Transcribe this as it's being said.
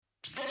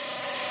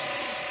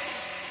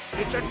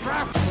It's a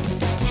trap! It's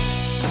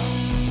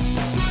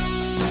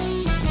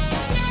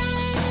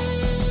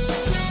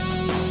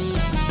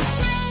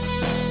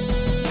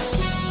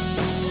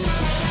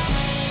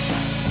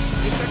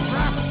a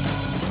trap!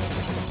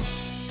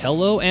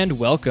 Hello and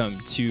welcome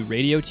to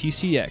Radio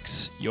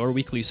TCX, your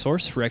weekly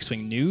source for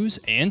X-Wing news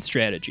and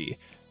strategy.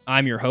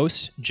 I'm your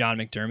host, John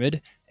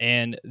McDermott,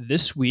 and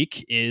this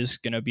week is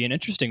going to be an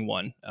interesting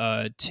one.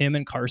 Tim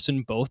and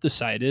Carson both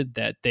decided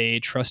that they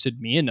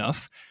trusted me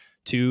enough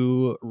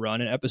to run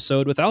an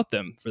episode without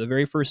them for the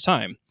very first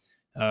time.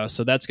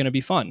 So that's going to be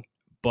fun.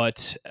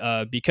 But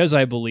because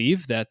I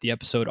believe that the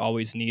episode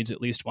always needs at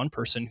least one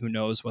person who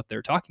knows what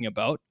they're talking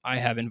about, I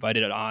have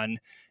invited on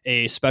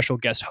a special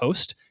guest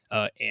host,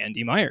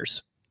 Andy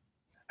Myers.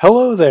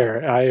 Hello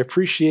there. I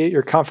appreciate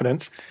your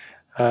confidence.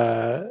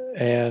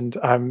 And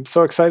I'm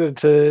so excited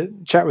to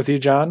chat with you,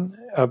 John,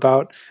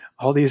 about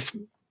all these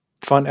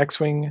fun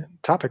X-Wing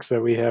topics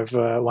that we have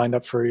lined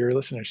up for your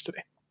listeners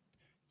today.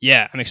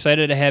 Yeah, I'm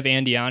excited to have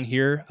Andy on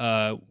here.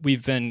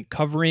 We've been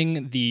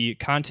covering the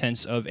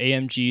contents of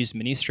AMG's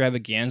mini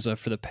extravaganza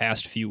for the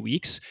past few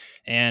weeks,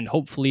 and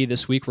hopefully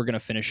this week we're going to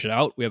finish it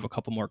out. We have a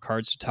couple more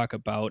cards to talk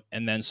about,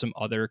 and then some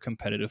other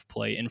competitive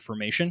play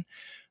information.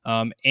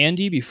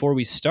 Andy, before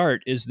we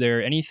start, is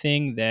there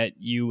anything that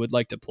you would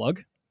like to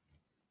plug?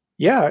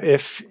 Yeah,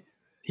 if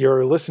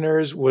your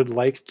listeners would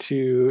like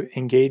to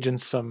engage in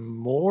some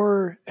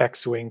more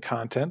X-Wing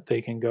content,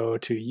 they can go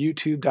to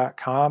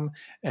youtube.com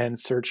and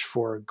search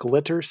for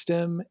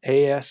Glitterstim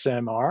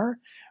ASMR,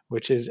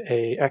 which is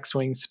a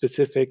X-Wing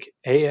specific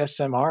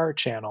ASMR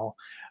channel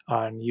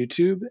on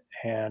YouTube.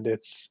 And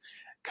it's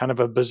kind of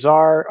a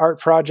bizarre art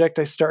project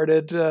I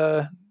started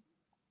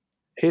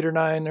 8 or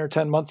 9 or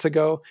 10 months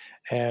ago,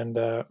 and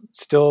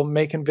still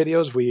making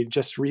videos. We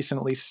just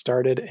recently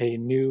started a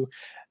new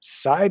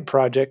side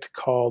project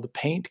called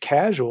Paint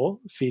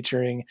Casual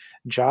featuring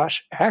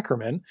Josh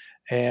Ackerman.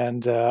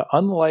 And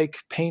unlike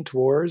Paint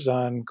Wars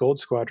on Gold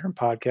Squadron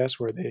podcast,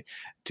 where they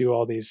do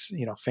all these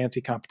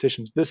fancy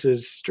competitions, this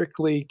is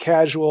strictly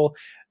casual.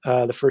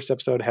 The first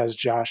episode has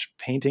Josh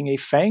painting a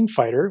Fang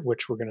fighter,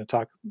 which we're going to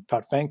talk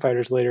about Fang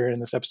fighters later in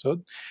this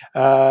episode.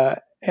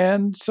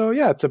 And so,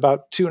 yeah, it's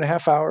about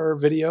 2.5 hour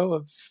video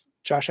of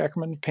Josh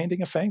Ackerman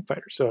painting a Fang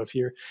fighter. So if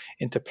you're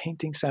into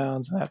painting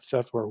sounds and that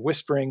stuff, or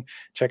whispering,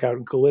 check out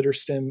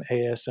Glitterstim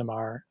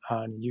ASMR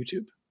on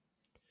YouTube.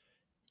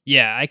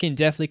 Yeah, I can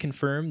definitely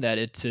confirm that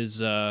it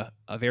is a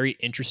very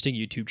interesting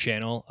YouTube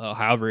channel.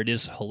 However, it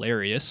is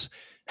hilarious.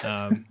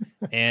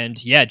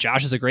 And yeah,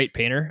 Josh is a great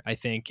painter. I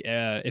think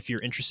if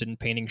you're interested in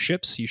painting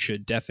ships, you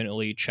should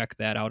definitely check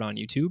that out on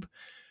YouTube.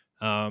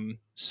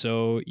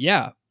 So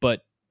yeah,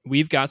 but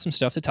we've got some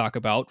stuff to talk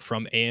about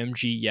from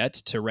AMG yet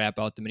to wrap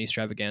out the mini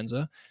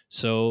extravaganza.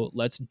 So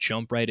let's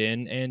jump right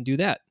in and do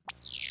that.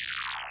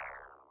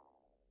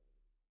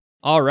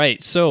 All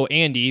right. So,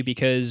 Andy,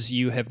 because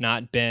you have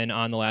not been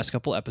on the last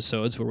couple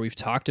episodes where we've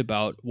talked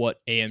about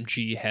what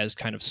AMG has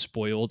kind of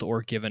spoiled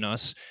or given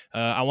us,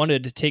 I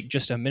wanted to take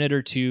just a minute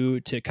or two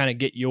to kind of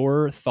get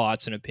your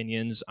thoughts and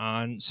opinions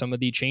on some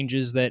of the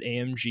changes that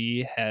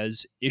AMG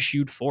has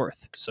issued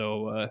forth.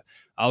 So,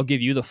 I'll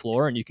give you the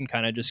floor and you can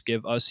kind of just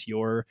give us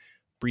your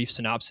brief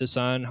synopsis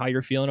on how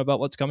you're feeling about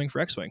what's coming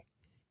for X-Wing.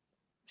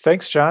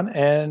 Thanks, John.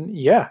 And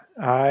yeah,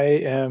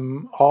 I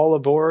am all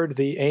aboard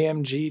the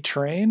AMG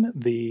train.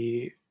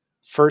 The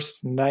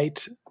first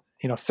night,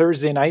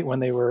 Thursday night when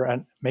they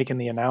were making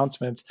the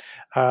announcements,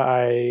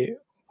 I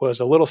was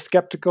a little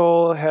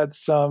skeptical, had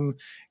some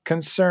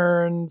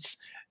concerns.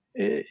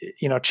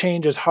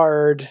 Change is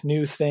hard,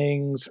 new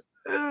things,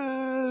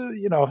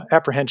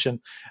 apprehension,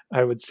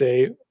 I would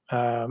say.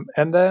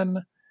 And then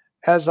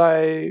as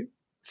I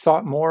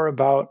thought more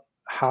about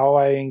how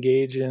I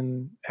engage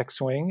in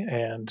X-Wing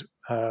and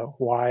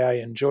why I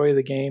enjoy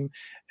the game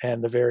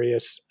and the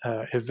various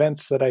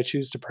events that I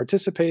choose to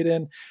participate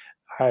in,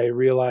 I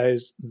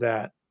realize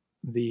that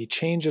the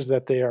changes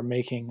that they are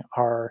making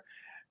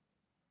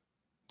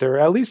they're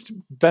at least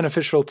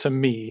beneficial to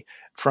me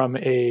from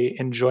a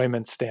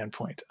enjoyment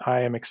standpoint.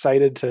 I am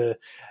excited to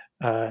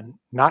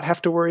not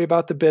have to worry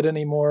about the bid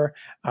anymore.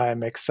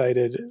 I'm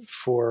excited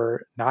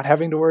for not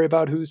having to worry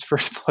about who's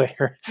first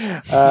player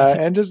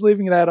and just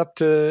leaving that up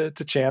to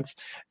chance.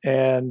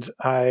 And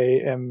I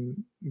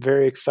am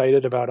very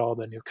excited about all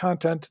the new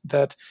content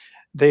that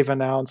they've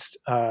announced.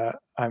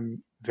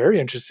 I'm very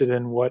interested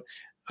in what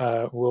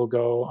will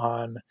go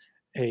on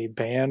a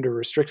banned or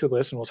restricted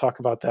list, and we'll talk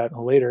about that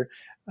later.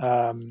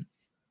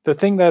 The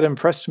thing that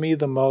impressed me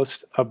the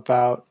most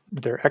about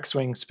their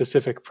X-Wing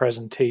specific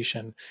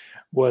presentation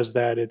was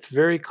that it's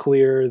very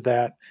clear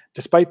that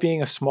despite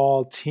being a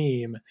small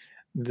team,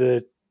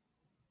 the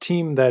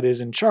team that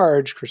is in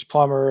charge, Chris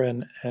Plummer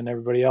and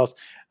everybody else,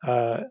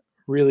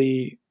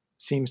 really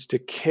seems to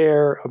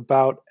care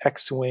about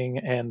X-Wing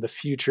and the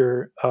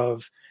future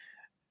of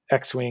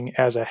X-Wing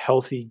as a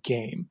healthy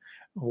game.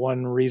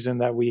 One reason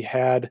that we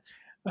had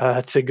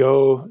to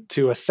go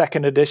to a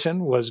second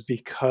edition was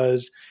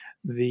because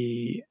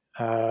the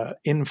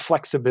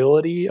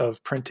inflexibility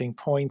of printing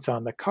points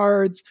on the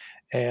cards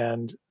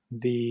and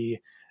the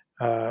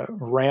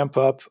ramp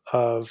up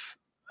of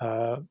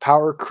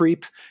power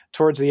creep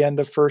towards the end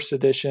of first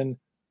edition.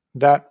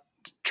 That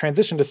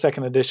transition to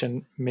second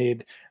edition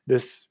made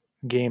this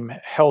game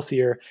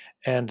healthier,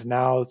 and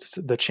now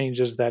the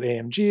changes that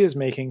AMG is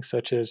making,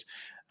 such as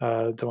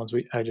the ones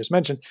I just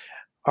mentioned,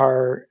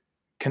 are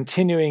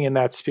continuing in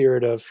that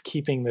spirit of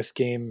keeping this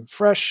game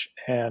fresh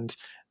and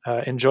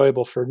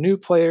enjoyable for new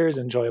players,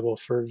 enjoyable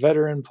for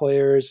veteran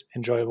players,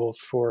 enjoyable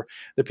for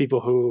the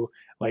people who,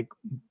 like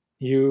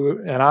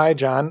you and I,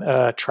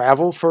 John,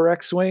 travel for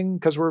X-Wing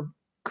because we're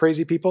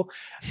crazy people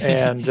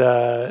and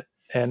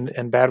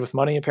bad with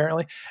money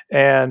apparently,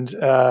 and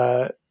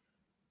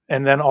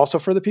then also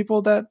for the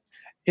people that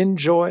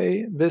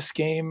enjoy this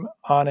game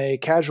on a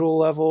casual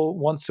level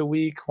once a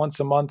week,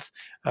 once a month,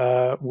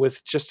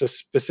 with just a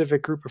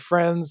specific group of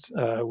friends,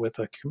 with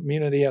a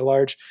community at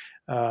large.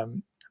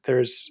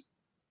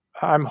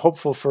 I'm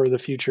hopeful for the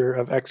future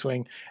of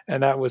X-Wing,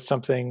 and that was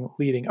something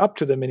leading up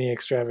to the mini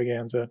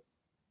extravaganza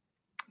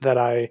that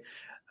I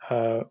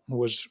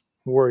was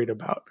worried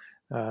about.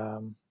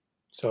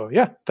 So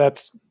yeah,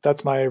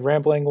 that's my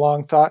rambling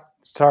long thought.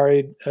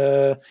 Sorry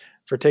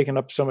for taking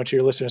up so much of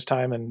your listeners'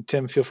 time, and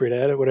Tim, feel free to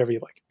edit whatever you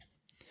like.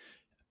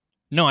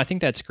 No, I think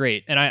that's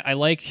great. And I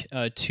like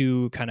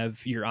to kind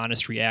of your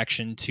honest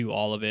reaction to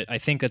all of it. I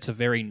think that's a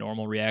very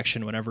normal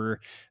reaction whenever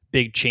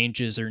big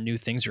changes or new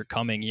things are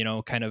coming,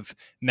 kind of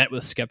met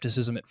with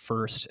skepticism at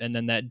first, and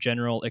then that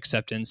general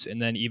acceptance,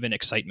 and then even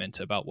excitement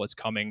about what's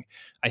coming,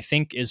 I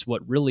think is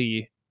what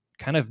really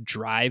kind of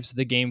drives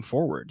the game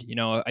forward.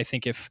 I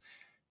think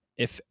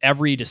if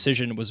every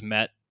decision was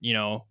met,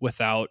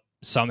 without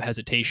some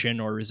hesitation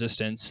or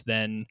resistance,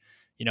 then,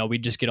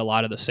 we'd just get a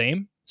lot of the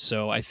same.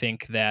 So I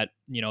think that,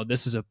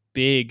 this is a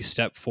big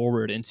step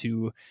forward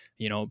into,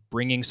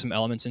 bringing some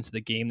elements into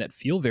the game that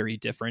feel very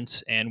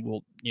different and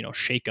will,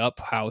 shake up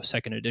how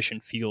second edition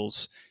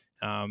feels,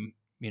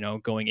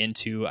 going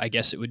into, I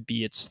guess it would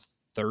be its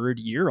third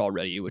year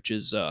already, which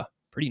is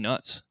pretty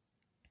nuts.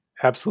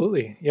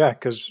 Absolutely. Yeah.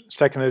 Because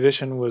second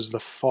edition was the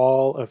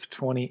fall of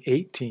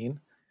 2018,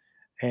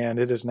 and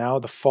it is now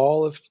the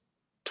fall of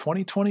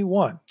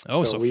 2021.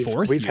 Oh, so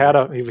we've had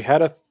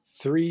a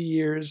 3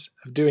 years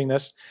of doing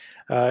this.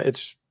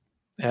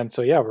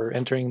 We're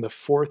entering the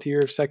fourth year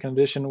of second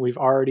edition. We've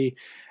already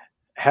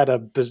had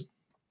a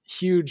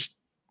huge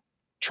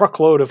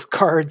truckload of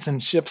cards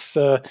and ships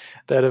that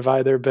have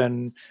either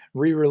been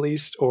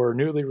re-released or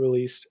newly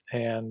released,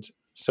 and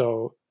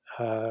so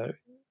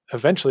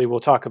eventually we'll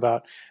talk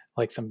about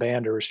like some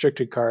banned or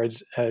restricted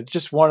cards.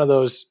 Just one of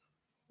those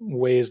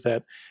ways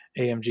that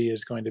AMG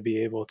is going to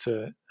be able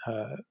to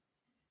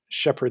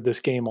shepherd this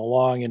game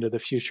along into the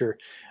future,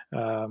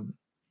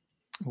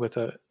 with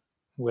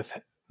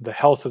the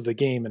health of the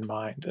game in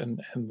mind,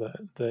 and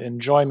the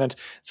enjoyment.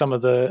 Some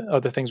of the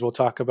other things we'll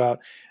talk about,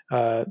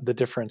 the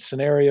different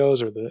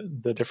scenarios or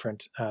the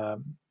different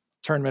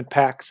tournament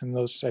packs and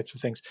those types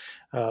of things.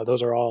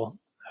 Those are all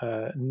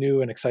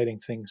new and exciting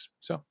things.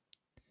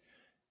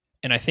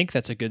 And I think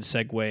that's a good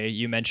segue.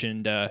 You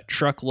mentioned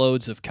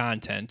truckloads of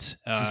content.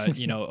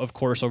 Of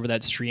course, over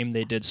that stream,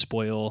 they did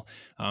spoil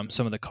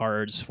some of the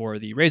cards for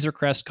the Razor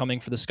Crest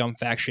coming for the Scum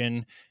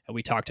faction.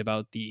 We talked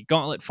about the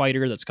Gauntlet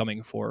Fighter that's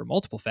coming for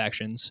multiple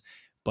factions.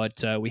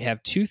 But we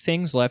have two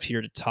things left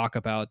here to talk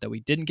about that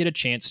we didn't get a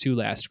chance to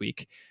last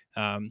week.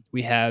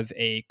 We have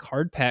a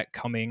card pack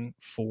coming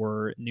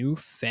for new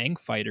Fang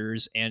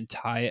fighters and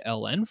TIE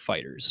LN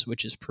fighters,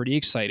 which is pretty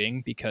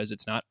exciting because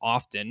it's not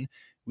often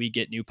we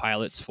get new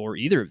pilots for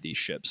either of these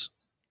ships.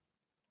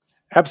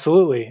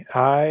 Absolutely.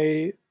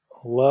 I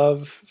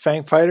love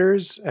Fang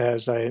fighters.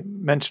 As I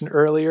mentioned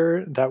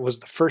earlier, that was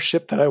the first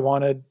ship that I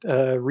wanted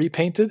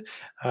repainted,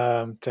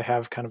 to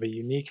have kind of a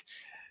unique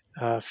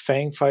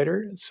Fang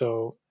fighter.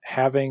 So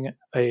having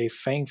a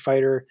Fang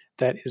fighter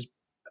that is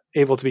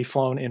able to be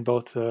flown in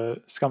both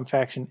the Scum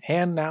faction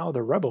and now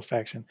the Rebel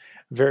faction,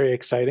 very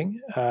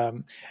exciting.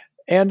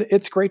 And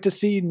it's great to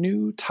see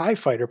new TIE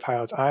fighter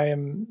pilots. I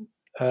am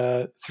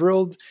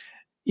thrilled,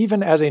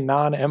 even as a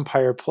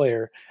non-Empire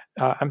player.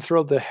 I'm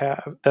thrilled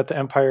that the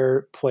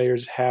Empire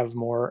players have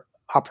more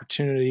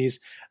opportunities.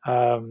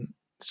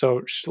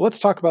 So let's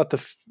talk about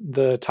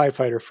the TIE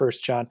fighter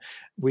first, John.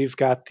 We've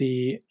got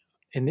the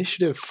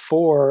Initiative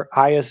 4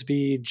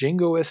 ISB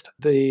Jingoist,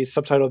 the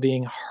subtitle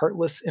being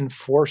Heartless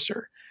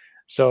Enforcer.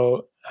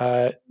 So,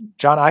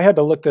 John, I had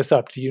to look this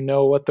up. Do you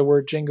know what the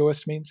word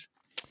Jingoist means?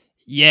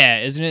 Yeah,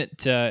 isn't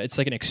it? It's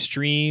like an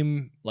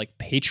extreme, like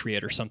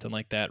patriot or something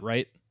like that,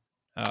 right?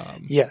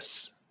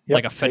 Yes. Yep.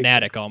 Like a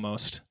fanatic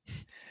almost.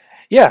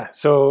 Yeah.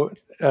 So,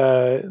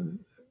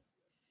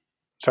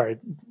 sorry,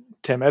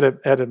 Tim,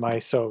 edit my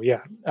so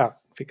yeah out,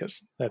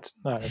 because that's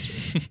not as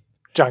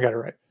John got it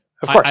right.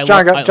 Of course,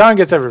 John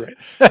gets every right.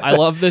 I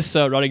love this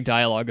running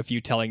dialogue of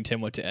you telling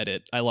Tim what to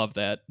edit. I love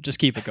that. Just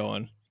keep it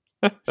going.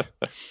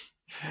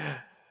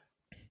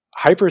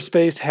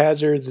 Hyperspace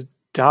Hazards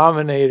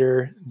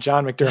Dominator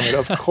John McDermott,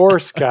 of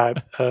course,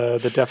 got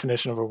the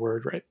definition of a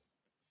word right.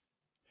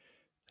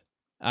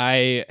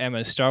 I am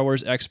a Star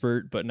Wars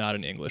expert, but not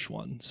an English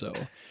one. So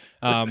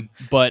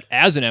But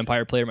as an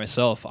Empire player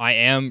myself, I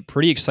am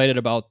pretty excited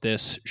about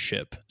this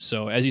ship.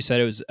 So as you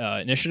said, it was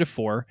Initiative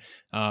 4.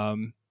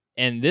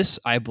 And this,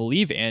 I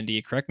believe,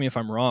 Andy, correct me if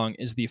I'm wrong,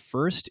 is the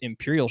first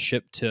Imperial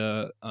ship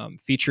to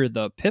feature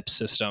the PIP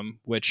system,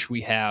 which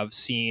we have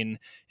seen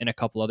in a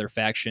couple other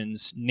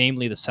factions,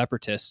 namely the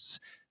Separatists,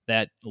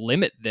 that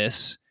limit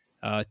this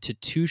to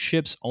 2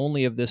 ships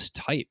only of this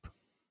type.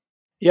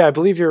 Yeah, I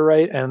believe you're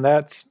right. And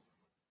that's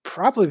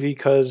probably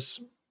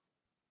because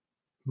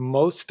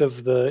most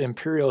of the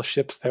Imperial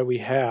ships that we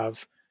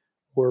have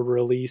were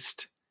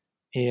released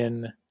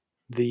in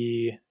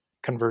the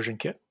conversion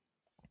kit.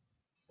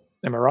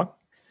 Am I wrong?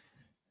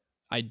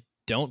 I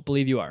don't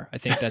believe you are. I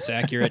think that's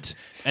accurate.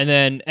 And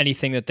then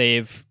anything that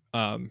they've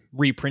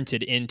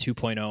reprinted in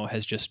 2.0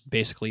 has just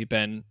basically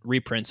been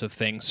reprints of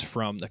things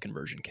from the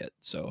conversion kit.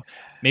 So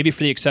maybe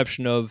for the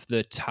exception of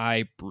the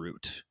TIE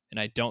Brute. And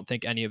I don't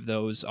think any of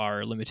those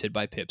are limited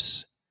by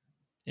pips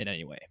in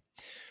any way.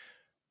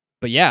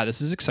 But yeah,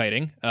 this is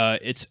exciting.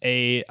 It's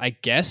I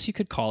guess you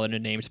could call it a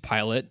named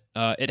pilot.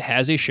 It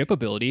has a ship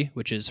ability,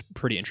 which is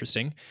pretty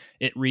interesting.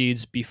 It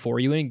reads, before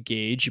you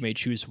engage, you may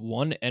choose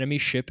one enemy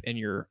ship in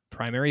your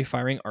primary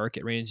firing arc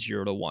at range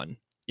 0 to 1.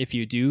 If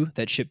you do,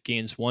 that ship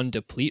gains 1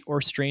 deplete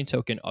or strain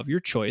token of your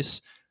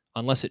choice,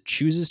 unless it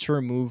chooses to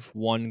remove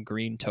 1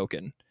 green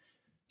token.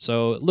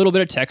 So a little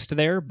bit of text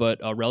there, but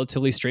a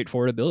relatively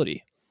straightforward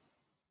ability.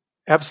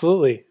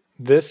 Absolutely.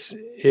 This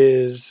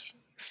is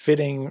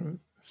fitting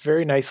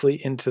very nicely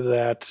into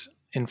that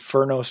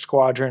Inferno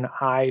Squadron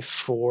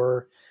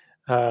I-4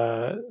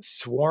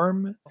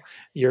 swarm.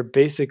 You're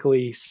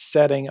basically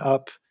setting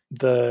up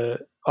the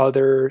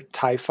other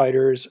TIE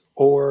fighters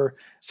or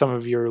some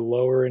of your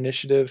lower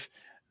initiative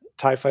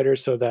TIE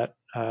fighters so that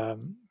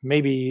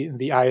maybe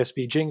the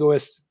ISB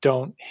Jingoists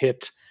don't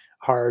hit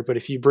hard, but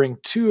if you bring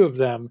 2 of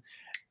them,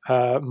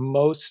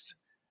 most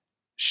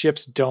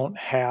ships don't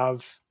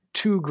have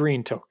 2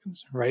 green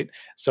tokens, right?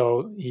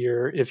 So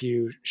if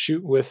you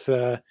shoot with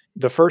the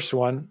first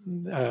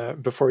one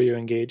before you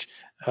engage,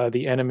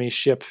 the enemy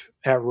ship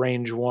at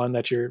range 1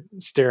 that you're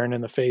staring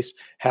in the face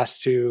has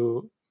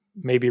to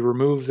maybe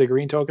remove the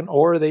green token,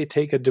 or they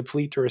take a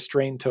deplete or a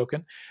strain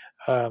token.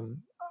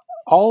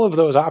 All of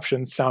those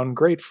options sound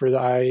great for the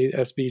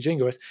ISB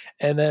Jingoist.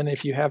 And then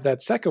if you have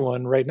that second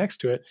one right next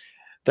to it,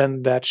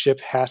 then that ship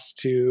has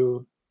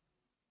to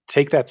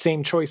take that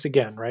same choice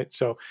again, right?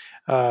 So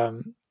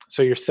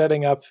you're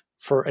setting up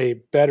for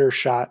a better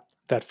shot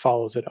that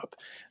follows it up,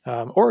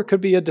 or it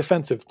could be a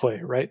defensive play,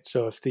 right?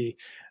 So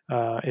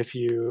if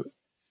you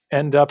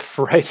end up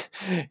right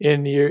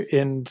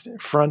in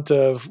front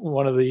of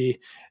one of the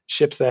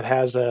ships that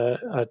has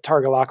a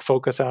target lock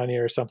focus on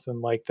you or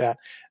something like that,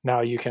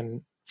 now you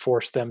can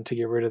force them to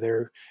get rid of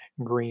their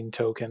green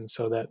token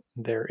so that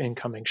their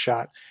incoming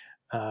shot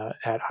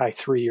at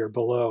I3 or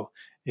below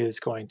is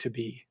going to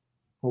be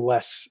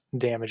less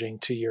damaging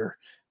to your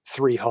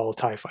 3 hull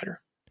TIE fighter.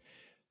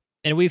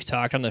 And we've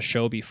talked on the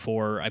show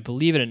before, I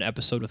believe in an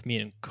episode with me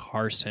and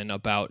Carson,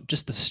 about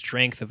just the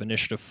strength of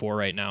Initiative 4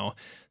 right now.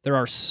 There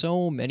are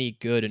so many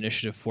good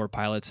Initiative 4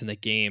 pilots in the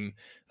game,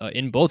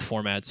 in both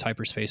formats,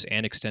 hyperspace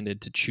and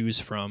extended, to choose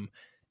from.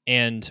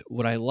 And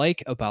what I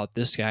like about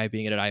this guy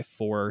being at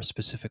I4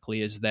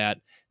 specifically is that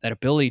that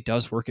ability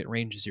does work at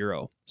range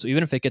 0. So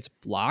even if it gets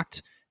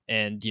blocked,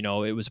 and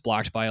it was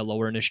blocked by a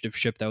lower initiative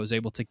ship that was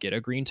able to get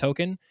a green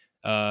token,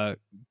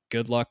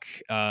 good luck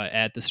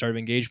at the start of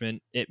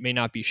engagement. It may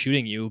not be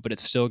shooting you, but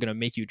it's still going to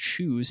make you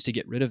choose to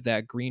get rid of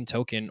that green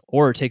token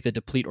or take the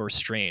deplete or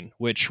strain,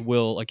 which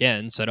will,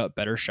 again, set up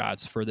better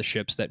shots for the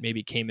ships that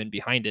maybe came in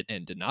behind it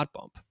and did not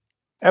bump.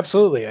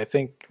 Absolutely. I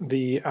think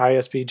the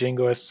ISB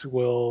Jingoists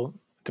will,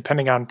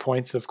 depending on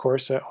points, of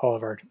course, all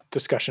of our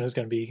discussion is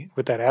going to be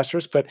with that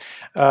asterisk, but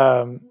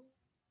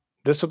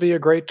this will be a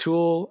great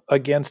tool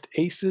against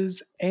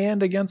aces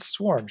and against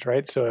swarms,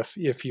 right? So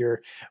if you're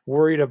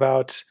worried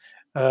about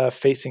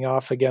facing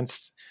off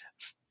against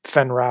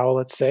Fenn Rau,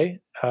 let's say,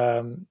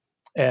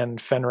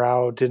 and Fenn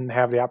Rau didn't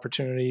have the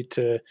opportunity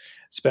to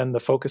spend the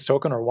focus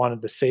token or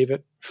wanted to save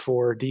it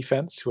for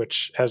defense,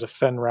 which as a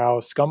Fenn Rau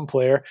scum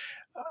player,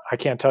 I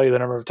can't tell you the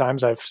number of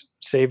times I've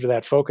saved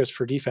that focus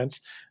for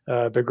defense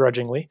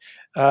begrudgingly.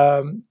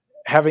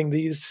 Having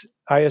these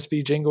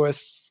ISB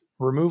Jingoists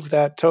remove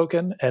that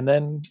token and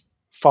then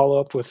follow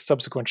up with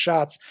subsequent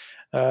shots,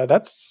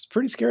 that's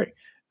pretty scary.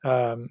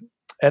 And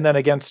then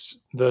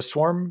against the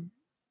swarm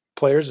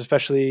players,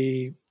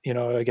 especially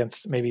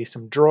against maybe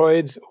some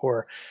droids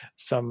or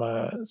some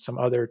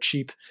other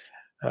cheap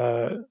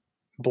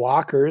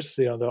blockers,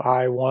 the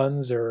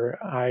I1s or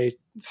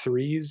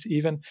I3s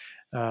even,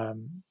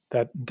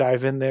 that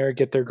dive in there,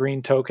 get their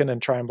green token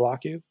and try and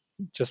block you.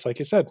 Just like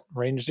you said,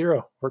 range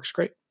 0 works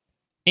great.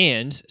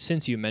 And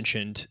since you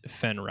mentioned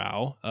Fenn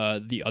Rau,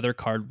 the other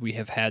card we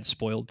have had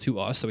spoiled to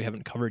us that we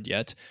haven't covered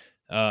yet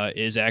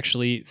is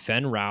actually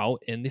Fenn Rau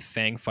in the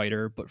Fang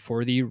Fighter, but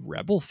for the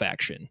Rebel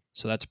faction.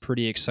 So that's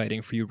pretty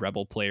exciting for you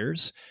Rebel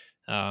players.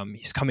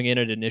 He's coming in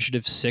at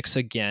Initiative 6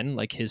 again,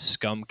 like his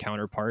Scum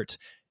counterpart.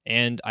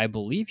 And I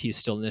believe he's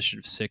still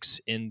Initiative 6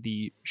 in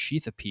the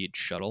Sheathipede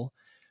shuttle.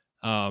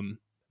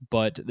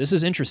 But this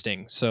is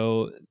interesting.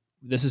 So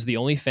this is the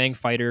only Fang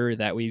fighter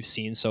that we've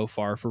seen so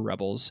far for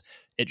Rebels.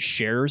 It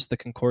shares the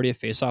Concordia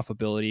face-off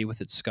ability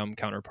with its Scum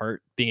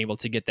counterpart, being able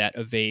to get that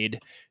evade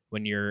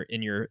when you're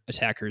in your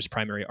attacker's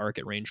primary arc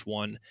at range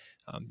 1.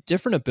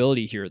 Different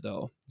ability here,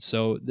 though.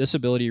 So this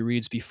ability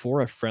reads,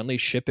 before a friendly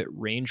ship at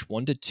range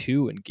 1 to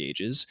 2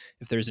 engages,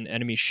 if there's an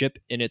enemy ship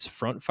in its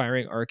front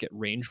firing arc at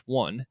range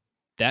 1,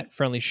 that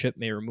friendly ship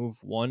may remove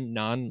 1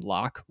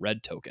 non-lock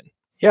red token.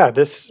 Yeah,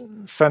 this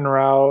Fenn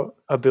Rau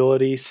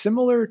ability,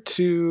 similar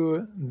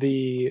to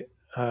the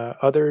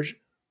other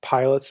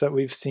pilots that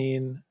we've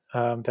seen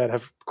that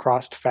have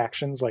crossed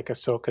factions, like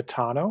Ahsoka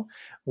Tano,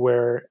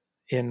 where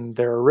in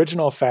their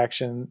original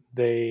faction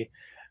they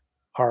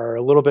are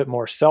a little bit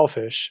more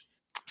selfish.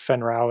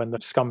 Fenn Rau and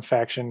the Scum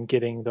faction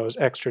getting those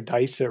extra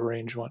dice at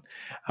range 1.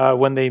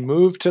 When they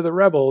move to the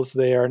Rebels,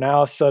 they are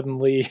now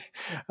suddenly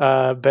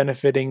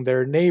benefiting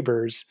their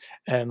neighbors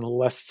and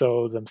less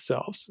so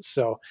themselves.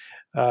 So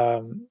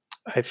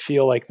I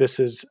feel like this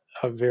is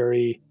a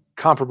very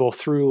comparable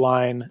through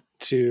line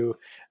to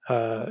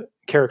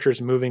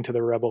characters moving to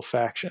the Rebel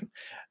faction.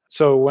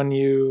 So when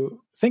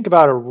you think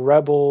about a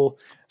Rebel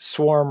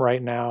swarm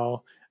right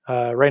now,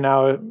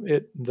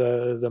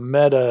 the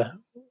meta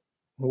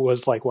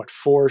was like what,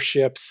 4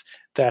 ships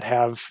that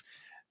have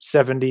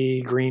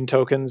 70 green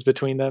tokens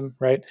between them,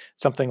 right?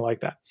 Something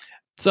like that.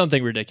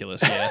 Something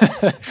ridiculous,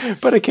 yeah.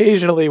 But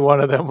occasionally one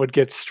of them would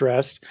get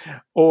stressed,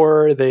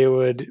 or they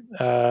would,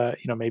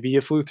 maybe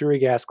you flew through a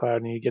gas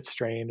cloud and you get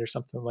strained or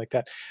something like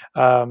that.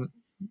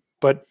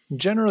 But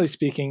generally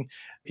speaking,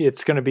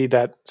 it's going to be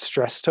that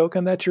stress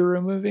token that you're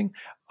removing,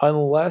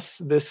 unless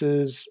this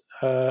is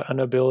an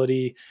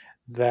ability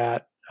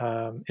that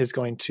is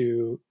going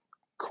to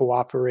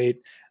cooperate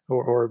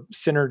or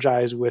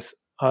synergize with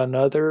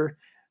another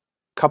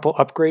couple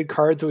upgrade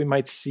cards that we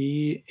might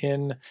see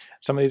in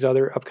some of these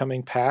other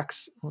upcoming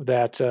packs.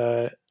 That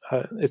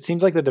it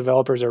seems like the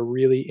developers are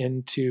really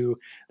into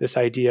this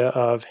idea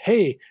of,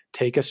 hey,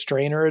 take a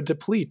strain or a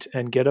deplete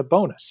and get a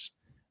bonus.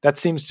 That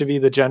seems to be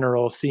the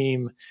general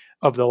theme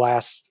of the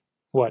last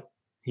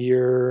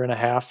year and a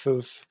half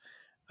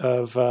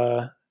of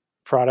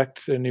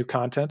product and new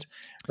content,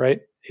 right?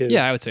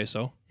 Yeah, I would say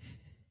so.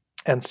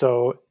 And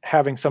so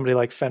having somebody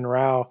like Fenn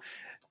Rau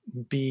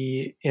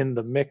be in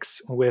the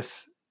mix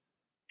with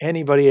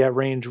anybody at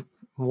range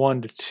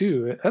 1 to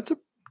 2, that's a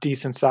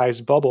decent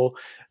sized bubble,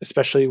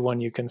 especially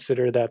when you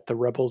consider that the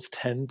Rebels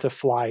tend to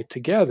fly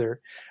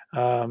together.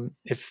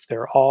 If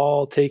they're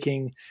all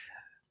taking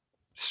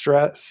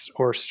stress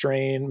or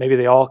strain, maybe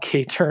they all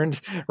K-turned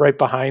right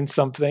behind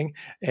something,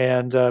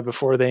 and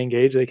before they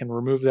engage, they can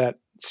remove that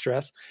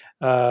stress,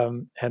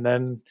 and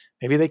then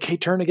maybe they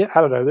K-turn again.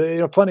 I don't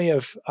know. Plenty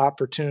of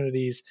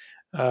opportunities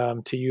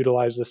to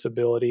utilize this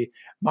ability.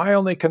 My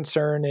only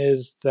concern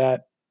is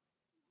that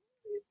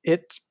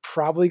it's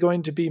probably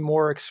going to be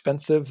more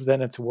expensive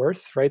than it's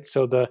worth, right?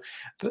 So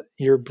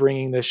you're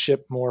bringing the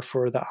ship more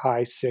for the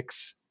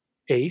I6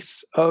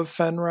 ace of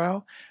Fenn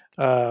Rau.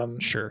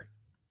 Sure.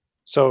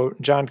 So,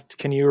 John,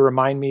 can you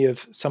remind me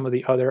of some of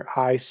the other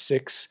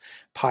I6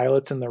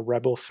 pilots in the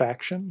Rebel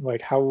faction?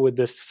 Like, how would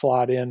this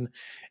slot in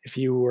if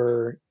you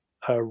were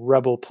a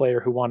Rebel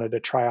player who wanted to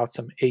try out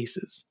some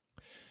aces?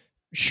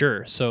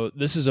 Sure. So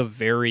this is a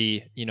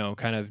very,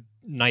 kind of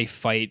knife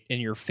fight in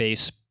your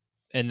face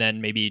and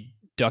then maybe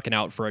ducking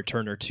out for a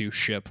turn or two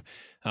ship.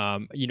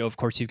 Of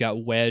course, you've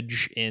got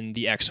Wedge in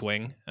the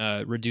X-Wing,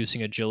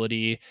 reducing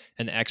agility,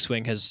 and the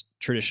X-Wing has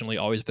traditionally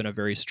always been a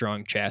very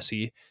strong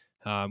chassis.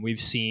 We've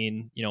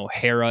seen,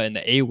 Hera in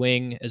the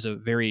A-Wing as a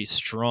very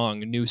strong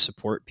new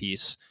support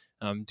piece,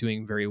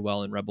 doing very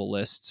well in Rebel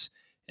lists.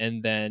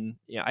 And then,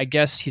 I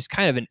guess he's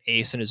kind of an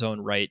ace in his own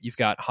right. You've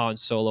got Han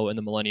Solo in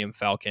the Millennium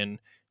Falcon,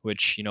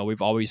 which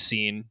we've always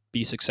seen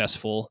be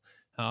successful.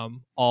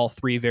 All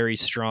 3 very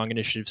strong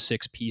Initiative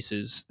 6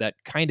 pieces that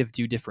kind of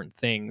do different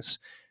things.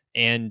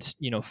 And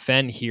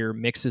Fenn here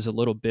mixes a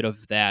little bit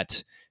of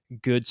that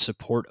good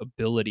support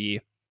ability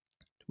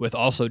with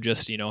also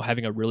just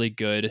having a really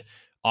good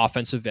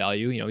offensive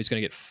value. He's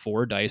going to get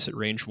 4 dice at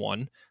range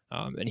 1,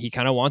 and he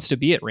kind of wants to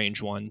be at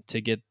range 1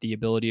 to get the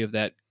ability of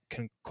that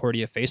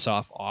Concordia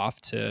face-off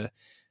off to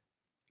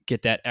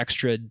get that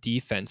extra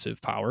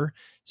defensive power.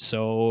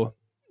 So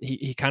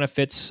he kind of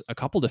fits a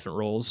couple different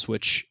roles,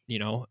 which,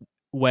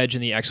 Wedge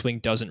in the X-Wing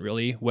doesn't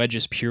really. Wedge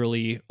is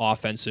purely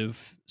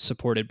offensive,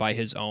 supported by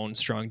his own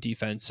strong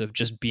defense of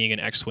just being an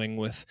X-Wing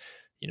with,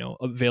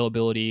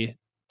 availability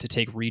to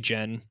take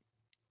regen.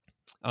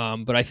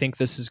 But I think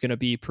this is going to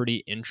be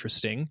pretty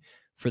interesting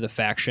for the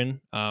faction.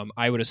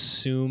 I would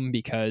assume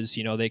because,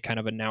 they kind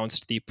of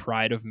announced the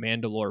Pride of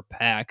Mandalore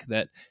pack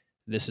that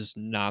this is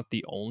not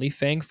the only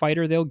Fang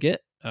fighter they'll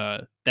get.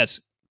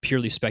 That's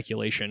purely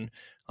speculation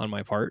on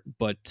my part,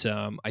 but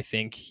I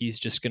think he's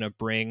just going to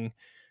bring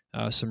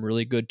some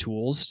really good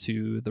tools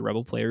to the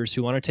Rebel players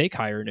who want to take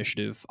higher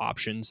initiative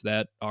options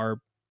that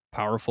are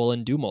powerful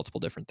and do multiple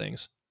different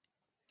things.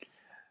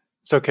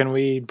 So, can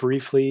we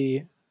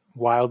briefly,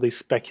 wildly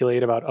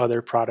speculate about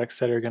other products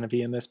that are going to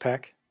be in this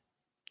pack?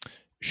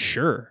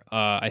 Sure.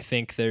 I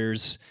think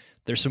there's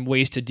some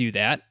ways to do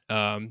that.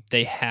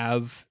 They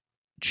have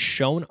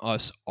shown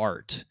us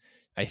art,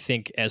 I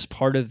think, as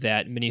part of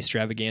that mini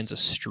extravaganza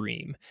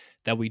stream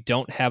that we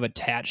don't have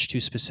attached to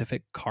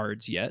specific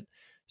cards yet.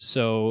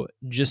 So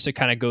just to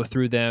kind of go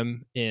through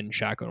them in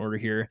shotgun order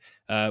here,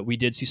 we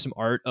did see some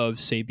art of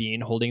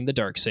Sabine holding the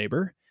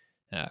Darksaber.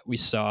 We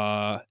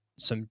saw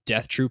some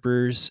Death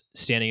Troopers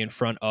standing in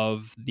front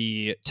of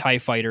the TIE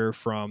fighter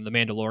from The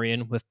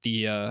Mandalorian with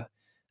the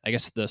I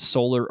guess the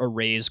solar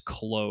arrays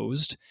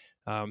closed.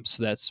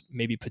 So that's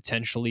maybe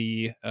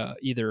potentially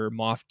either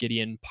Moff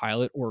Gideon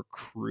pilot or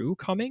crew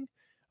coming.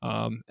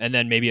 And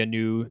then maybe a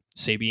new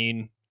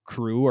Sabine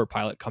crew or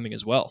pilot coming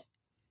as well.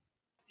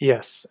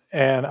 Yes,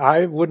 and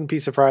I wouldn't be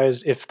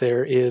surprised if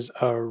there is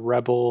a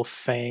Rebel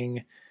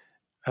Fang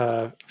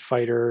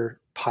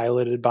fighter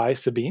piloted by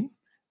Sabine.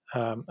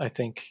 I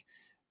think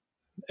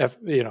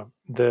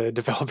the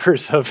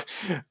developers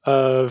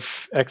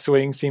of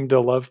X-wing seem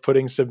to love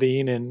putting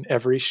Sabine in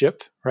every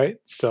ship, right?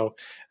 So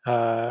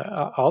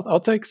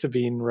I'll take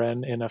Sabine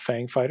Wren in a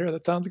Fang fighter.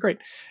 That sounds great.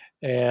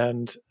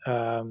 And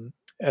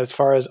as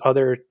far as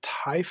other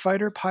TIE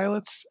fighter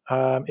pilots,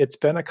 it's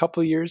been a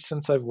couple years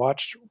since I've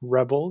watched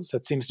Rebels.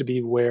 That seems to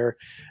be where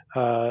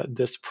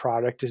this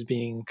product is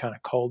being kind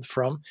of culled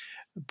from.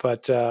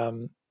 But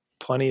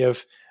plenty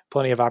of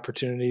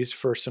opportunities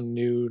for some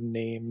new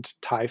named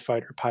TIE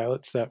fighter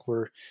pilots that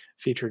were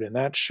featured in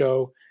that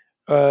show.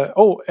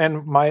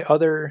 And my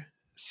other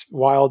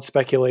wild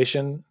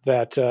speculation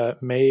that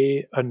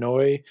may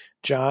annoy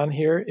John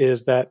here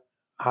is that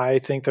I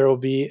think there will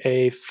be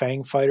a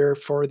Fang fighter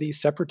for the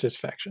Separatist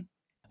faction.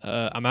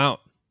 I'm out.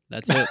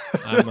 That's it.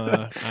 I'm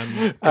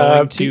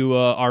going to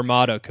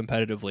Armada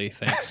competitively.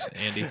 Thanks,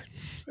 Andy.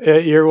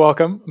 You're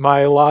welcome.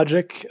 My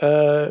logic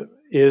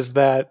is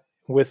that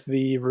with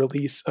the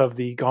release of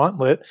the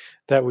Gauntlet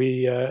that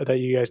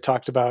you guys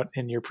talked about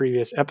in your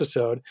previous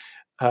episode,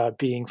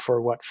 being for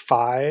what,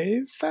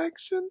 5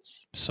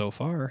 factions so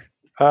far.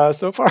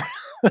 So far,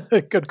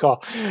 good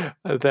call.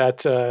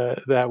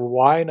 That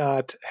why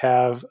not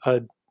have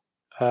a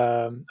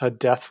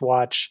Death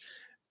Watch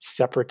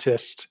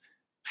Separatist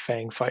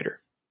Fang fighter?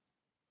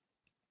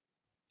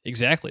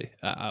 Exactly.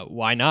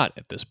 Why not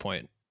at this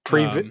point?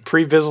 Pre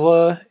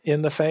Vizsla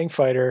in the Fang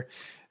fighter.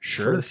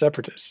 Sure. For the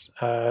Separatists,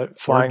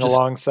 flying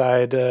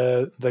alongside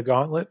the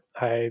Gauntlet,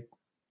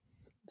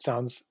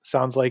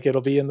 sounds like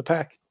it'll be in the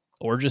pack.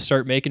 Or just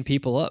start making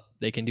people up.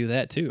 They can do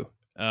that too.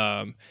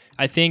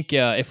 I think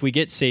if we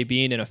get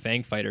Sabine in a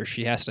Fang fighter,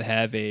 she has to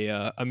have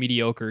a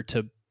mediocre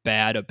to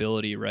bad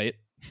ability, right?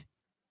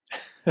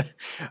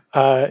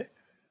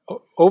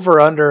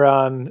 Over under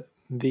on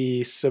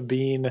the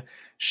Sabine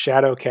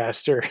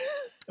Shadowcaster.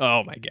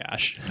 Oh my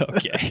gosh.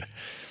 Okay.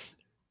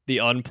 The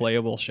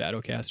unplayable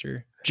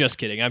Shadowcaster. Just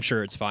kidding. I'm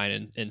sure it's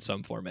fine in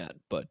some format,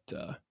 but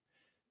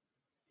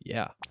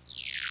yeah.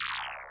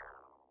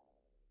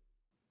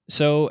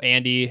 So,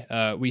 Andy,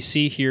 we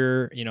see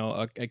here,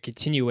 a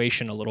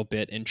continuation a little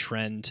bit in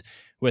trend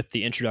with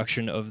the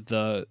introduction of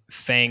the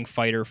Fang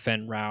fighter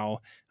Fen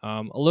Rao,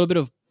 a little bit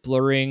of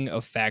blurring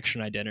of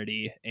faction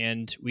identity.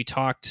 And we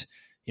talked,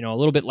 a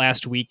little bit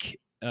last week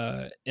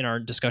in our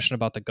discussion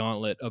about the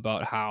Gauntlet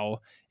about how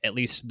at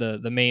least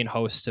the main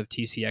hosts of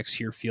TCX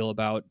here feel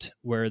about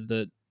where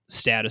the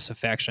status of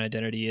faction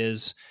identity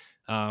is.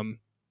 And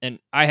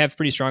I have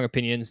pretty strong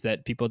opinions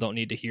that people don't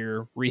need to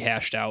hear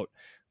rehashed out.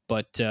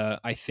 But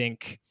I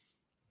think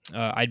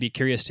I'd be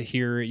curious to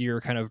hear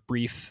your kind of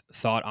brief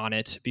thought on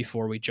it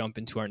before we jump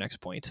into our next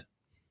point.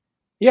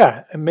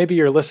 Yeah, maybe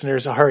your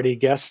listeners already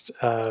guessed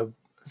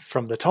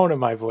from the tone of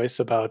my voice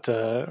about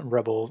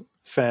Rebel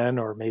Fen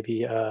or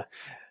maybe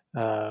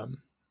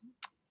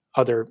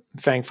other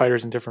Fang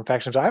fighters in different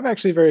factions. I'm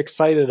actually very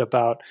excited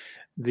about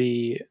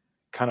the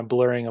kind of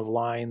blurring of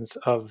lines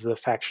of the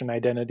faction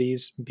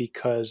identities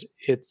because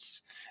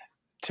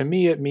to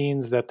me, it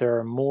means that there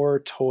are more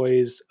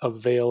toys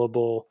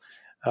available,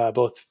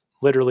 both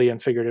literally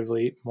and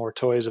figuratively, more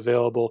toys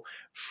available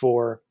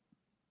for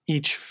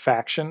each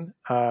faction.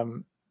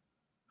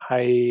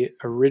 I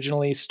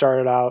originally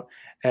started out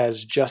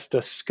as just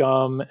a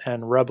Scum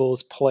and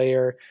Rebels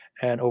player,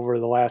 and over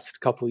the last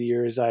couple of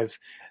years, I've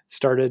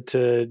started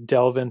to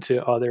delve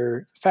into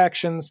other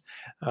factions.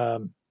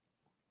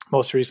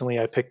 Most recently,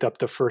 I picked up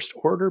the First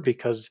Order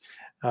because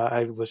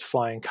I was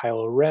flying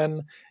Kylo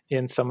Ren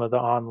in some of the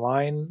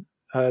online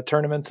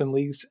tournaments and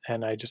leagues,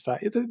 and I just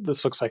thought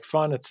this looks like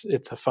fun.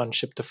 It's a fun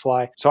ship to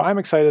fly. So I'm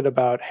excited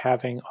about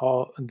having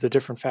all the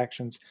different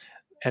factions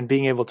and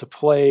being able to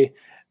play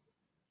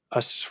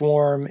a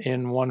swarm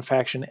in one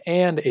faction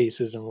and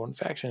aces in one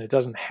faction. It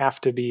doesn't have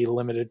to be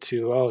limited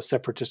to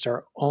separatists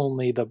are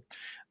only the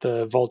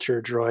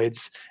vulture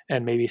droids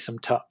and maybe some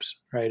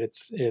tubs, right?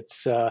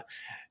 It's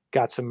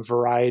got some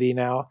variety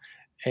now,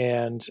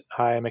 and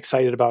I'm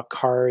excited about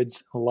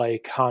cards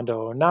like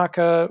Hondo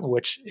Onaka,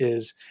 which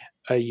is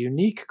a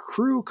unique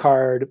crew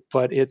card,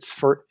 but it's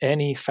for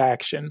any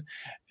faction.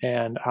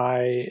 And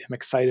I am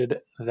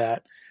excited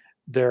that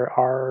there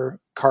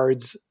are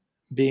cards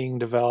being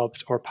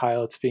developed or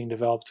pilots being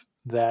developed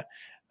that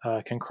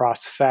can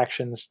cross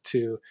factions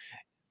to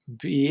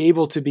be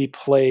able to be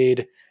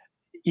played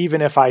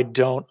even if I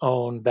don't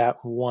own that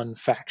one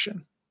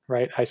faction,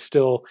 right? I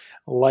still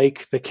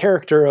like the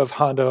character of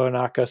Hondo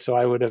Ohnaka, so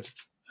I would have.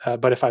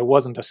 But if I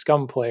wasn't a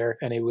Scum player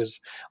and he was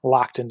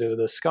locked into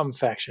the Scum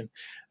faction,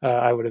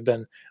 I would have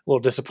been a little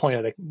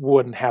disappointed I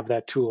wouldn't have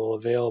that tool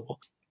available.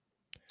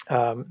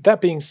 That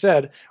being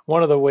said,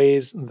 one of the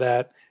ways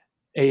that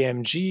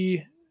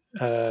AMG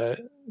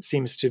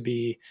seems to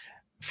be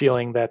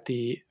feeling that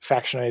the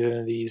faction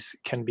identities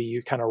can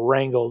be kind of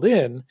wrangled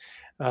in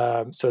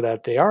so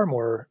that they are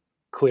more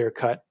clear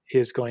cut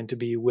is going to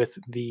be with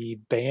the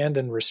banned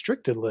and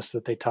restricted list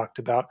that they talked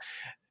about.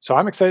 So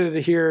I'm excited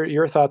to hear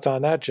your thoughts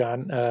on that,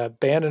 John.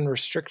 Banned and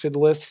restricted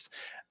lists.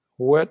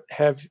 What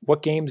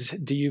games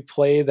do you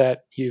play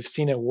that you've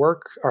seen it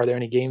work? Are there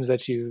any games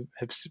that you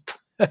have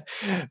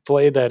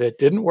played that it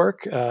didn't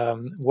work?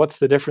 What's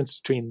the difference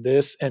between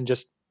this and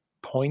just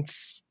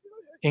points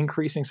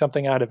increasing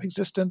something out of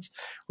existence?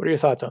 What are your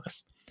thoughts on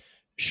this?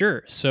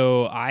 Sure.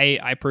 So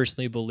I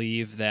personally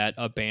believe that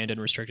a banned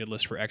and restricted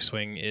list for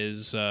X-Wing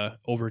is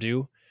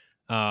overdue.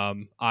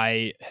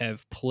 I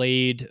have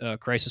played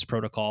Crisis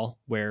Protocol,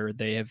 where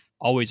they have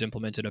always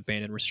implemented a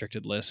banned and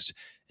restricted list,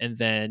 and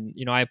then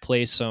I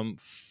play some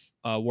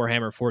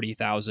Warhammer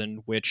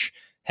 40,000, which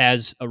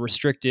has a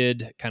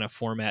restricted kind of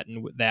format,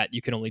 and that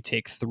you can only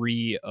take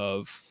 3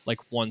 of like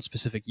one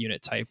specific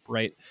unit type,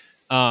 right?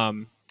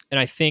 And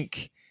I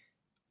think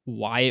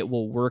why it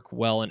will work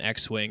well in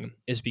X-Wing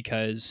is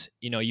because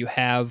you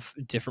have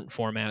different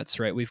formats,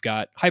 right? We've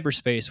got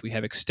hyperspace, we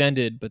have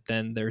extended, but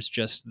then there's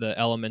just the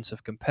elements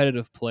of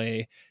competitive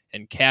play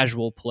and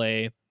casual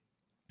play.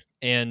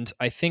 And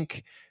I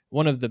think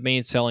one of the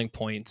main selling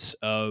points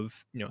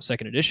of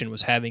second edition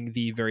was having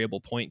the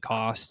variable point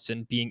costs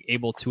and being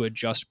able to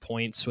adjust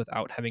points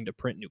without having to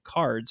print new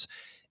cards,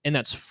 and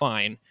that's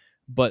fine.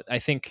 But I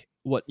think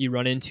what you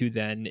run into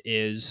then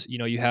is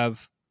you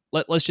have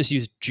let's just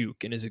use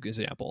Juke as an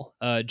example.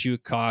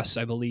 Juke costs,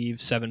 I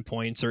believe, 7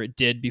 points, or it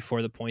did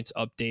before the points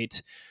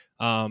update.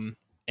 And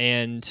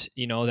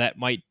that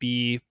might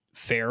be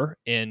fair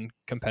in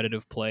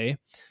competitive play.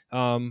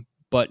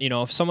 But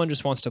if someone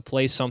just wants to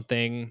play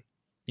something,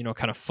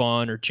 kind of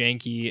fun or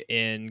janky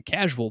in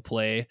casual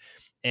play,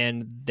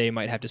 and they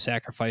might have to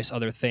sacrifice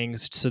other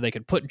things so they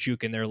could put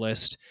Juke in their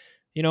list,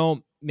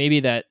 maybe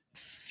that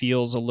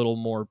feels a little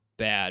more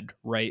bad,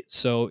 right?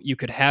 So you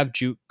could have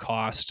Juke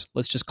cost,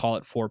 let's just call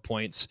it 4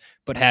 points,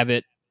 but have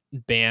it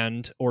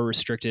banned or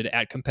restricted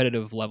at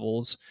competitive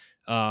levels,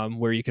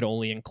 where you could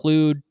only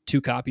include 2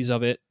 copies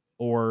of it,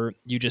 or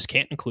you just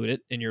can't include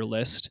it in your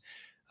list.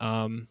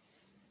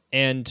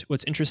 And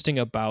what's interesting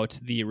about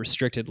the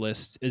restricted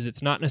list is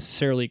it's not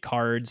necessarily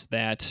cards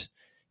that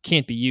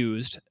can't be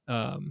used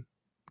kind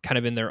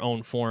of in their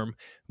own form,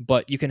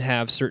 but you can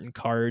have certain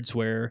cards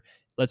where,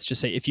 let's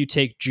just say, if you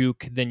take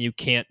Juke, then you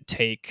can't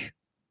take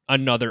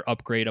another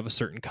upgrade of a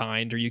certain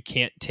kind, or you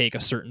can't take a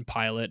certain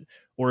pilot,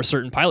 or a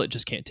certain pilot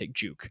just can't take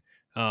Juke.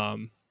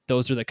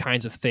 Those are the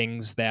kinds of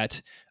things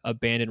that a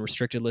banned and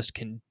restricted list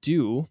can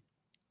do.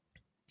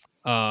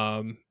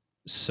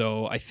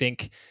 So I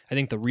think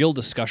the real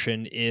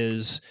discussion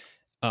is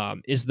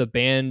the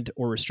banned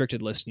or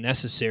restricted list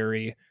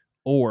necessary,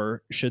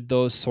 or should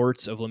those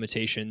sorts of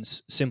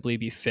limitations simply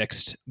be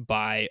fixed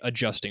by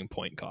adjusting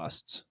point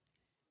costs?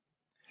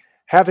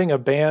 Having a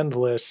banned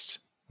list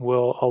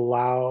will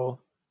allow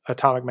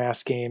Atomic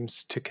Mass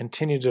Games to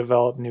continue to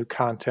develop new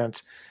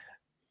content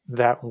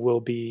that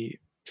will be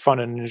fun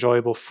and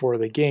enjoyable for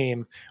the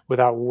game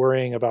without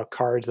worrying about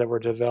cards that were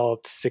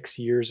developed 6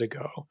 years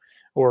ago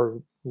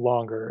or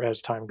longer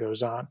as time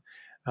goes on,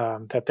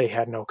 that they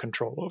had no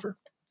control over.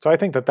 So I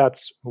think that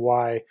that's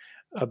why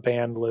a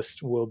banned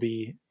list will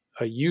be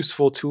a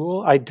useful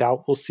tool. I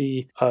doubt we'll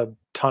see a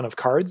ton of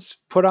cards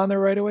put on there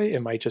right away.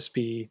 It might just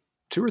be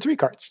 2 or 3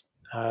 cards.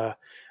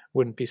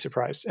 Wouldn't be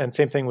surprised. And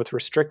same thing with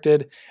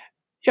restricted.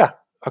 Yeah,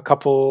 a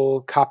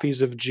couple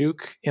copies of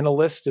Juke in a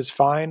list is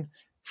fine.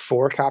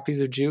 4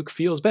 copies of Juke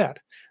feels bad.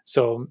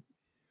 So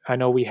I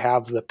know we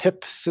have the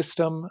PIP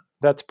system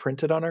that's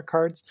printed on our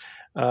cards,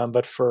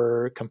 but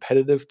for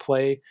competitive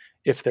play,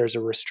 if there's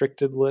a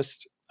restricted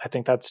list, I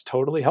think that's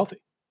totally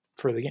healthy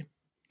for the game.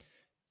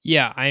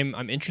 Yeah,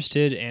 I'm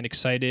interested and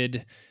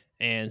excited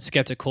and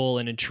skeptical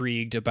and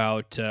intrigued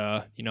about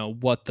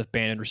what the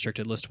banned and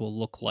restricted list will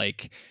look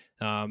like.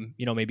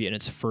 Maybe in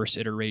its first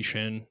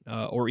iteration,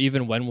 or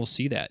even when we'll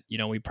see that.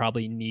 We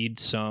probably need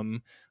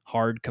some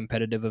hard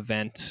competitive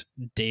event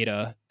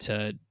data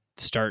to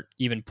start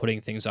even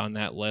putting things on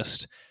that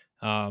list.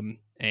 And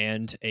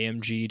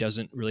AMG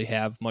doesn't really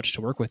have much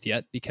to work with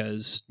yet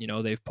because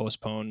they've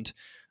postponed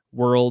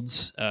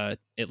Worlds,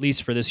 at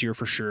least for this year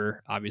for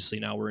sure. Obviously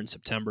now we're in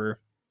September.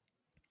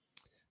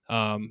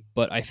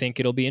 But I think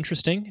it'll be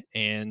interesting,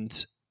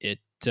 and it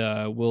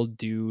will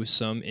do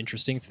some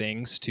interesting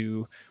things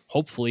to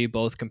hopefully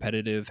both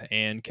competitive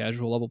and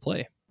casual level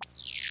play.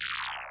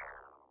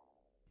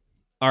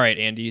 All right,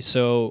 Andy.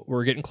 So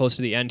we're getting close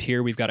to the end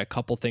here. We've got a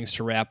couple things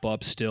to wrap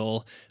up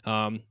still.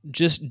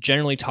 Just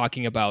generally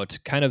talking about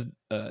kind of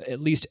at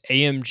least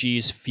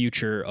AMG's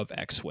future of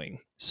X-Wing.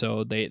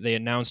 So they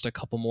announced a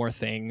couple more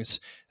things.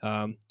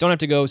 Don't have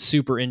to go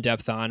super in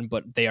depth on,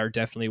 but they are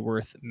definitely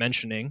worth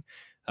mentioning.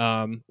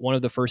 One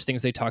of the first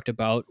things they talked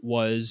about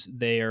was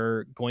they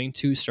are going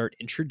to start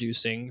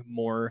introducing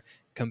more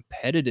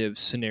competitive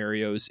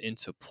scenarios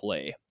into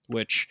play,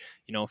 which,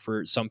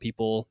 for some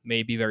people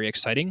may be very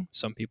exciting.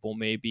 Some people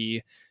may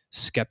be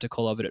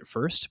skeptical of it at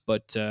first,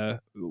 but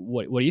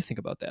what do you think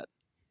about that?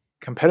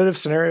 Competitive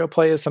scenario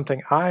play is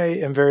something I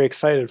am very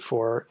excited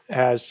for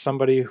as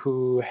somebody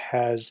who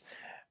has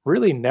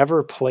really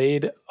never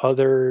played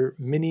other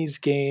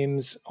minis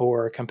games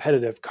or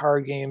competitive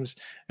card games.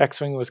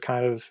 X-Wing was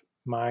kind of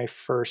my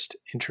first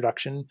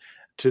introduction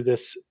to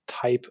this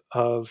type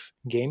of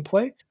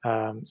gameplay.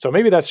 So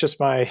maybe that's just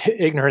my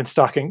ignorance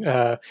talking,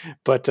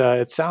 but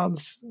it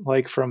sounds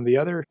like from the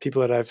other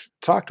people that I've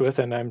talked with,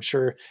 and I'm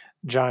sure,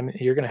 John,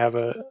 you're going to have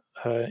a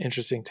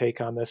interesting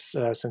take on this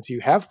since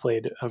you have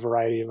played a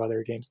variety of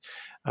other games.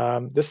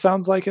 This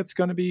sounds like it's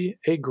going to be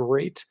a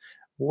great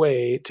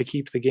way to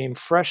keep the game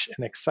fresh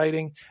and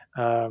exciting.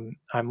 I'm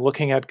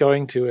looking at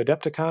going to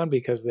Adepticon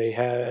because they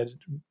had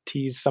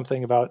teased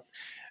something about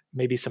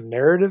maybe some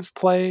narrative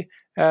play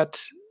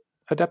at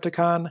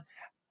Adepticon.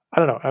 I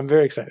don't know. I'm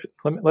very excited.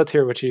 Let's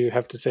hear what you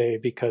have to say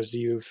because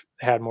you've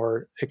had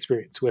more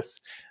experience with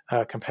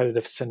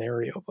competitive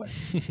scenario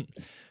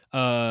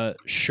play.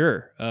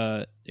 Sure.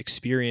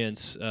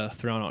 Experience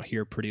thrown out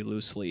here pretty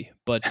loosely,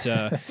 but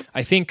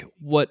I think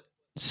what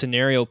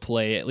scenario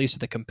play, at least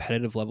at the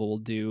competitive level, will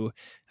do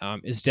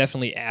is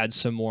definitely add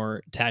some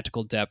more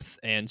tactical depth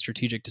and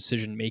strategic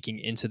decision making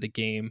into the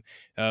game,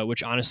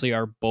 which honestly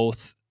are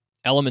both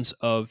elements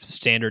of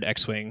standard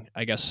X-wing,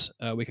 I guess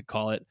we could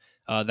call it,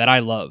 that I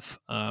love.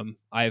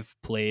 I've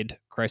played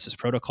Crisis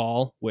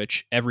Protocol,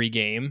 which every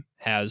game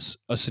has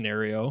a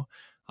scenario.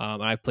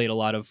 I've played a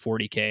lot of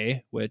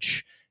 40K,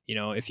 which,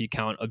 if you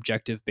count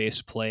objective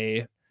based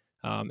play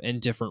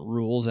and different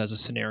rules as a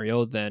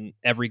scenario, then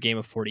every game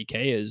of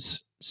 40K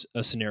is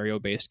a scenario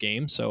based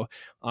game. So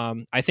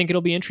I think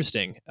it'll be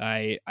interesting.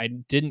 I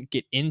didn't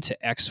get into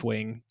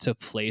X-Wing to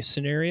play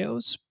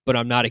scenarios, but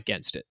I'm not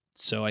against it.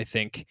 So I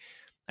think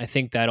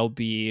that'll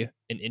be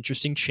an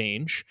interesting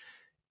change.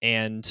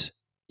 And,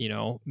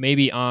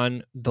 maybe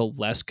on the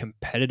less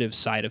competitive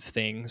side of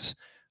things,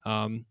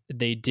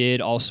 they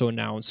did also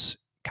announce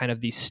kind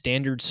of these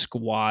standard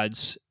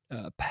squads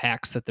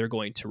packs that they're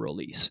going to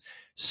release.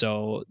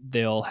 So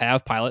they'll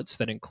have pilots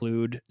that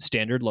include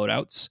standard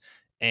loadouts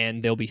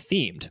and they'll be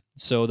themed.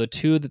 So the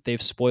two that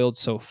they've spoiled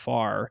so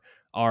far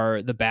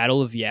are the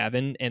Battle of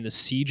Yavin and the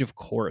Siege of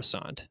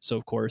Coruscant. So,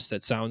 of course,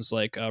 that sounds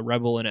like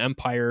Rebel and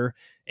Empire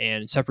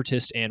and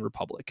Separatist and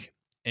Republic.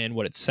 And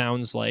what it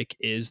sounds like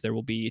is there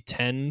will be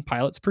 10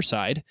 pilots per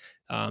side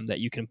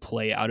that you can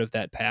play out of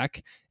that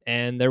pack.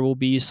 And there will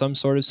be some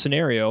sort of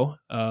scenario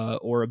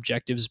or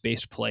objectives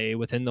based play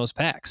within those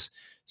packs.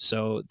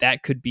 So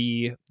that could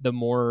be the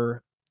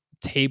more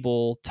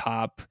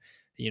tabletop,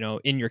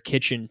 in your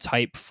kitchen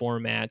type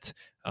format.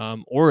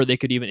 Or they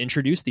could even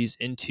introduce these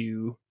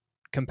into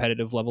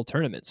competitive level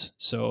tournaments.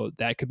 So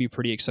that could be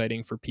pretty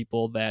exciting for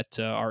people that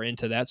are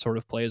into that sort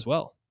of play as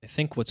well. I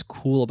think what's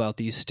cool about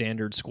these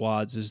standard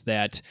squads is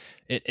that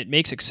it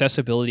makes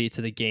accessibility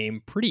to the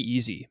game pretty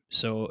easy.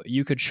 So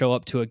you could show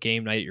up to a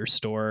game night at your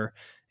store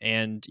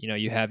and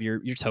you have your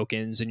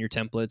tokens and your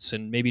templates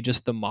and maybe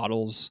just the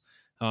models,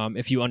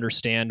 if you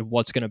understand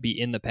what's going to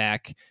be in the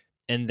pack.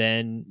 And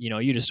then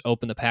you just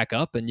open the pack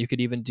up and you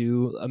could even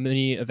do a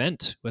mini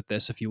event with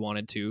this if you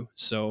wanted to.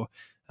 So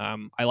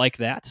I like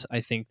that. I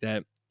think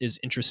that is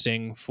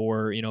interesting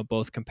for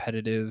both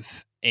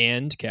competitive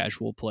and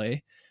casual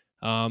play.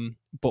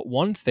 But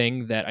one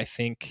thing that I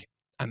think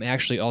I'm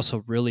actually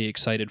also really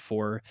excited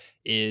for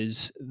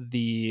is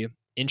the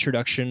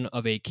introduction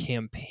of a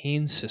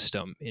campaign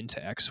system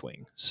into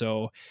X-Wing.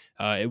 So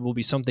it will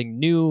be something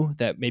new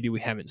that maybe we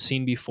haven't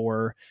seen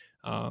before.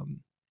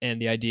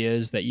 And the idea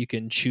is that you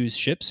can choose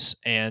ships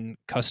and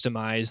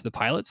customize the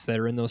pilots that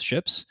are in those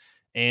ships.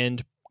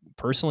 And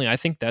personally, I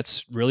think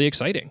that's really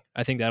exciting.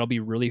 I think that'll be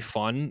really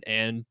fun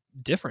and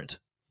different.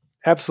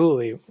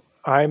 Absolutely.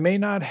 I may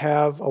not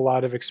have a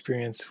lot of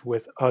experience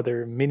with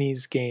other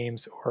minis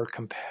games or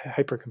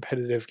hyper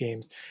competitive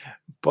games,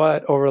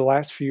 but over the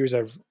last few years,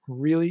 I've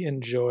really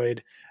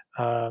enjoyed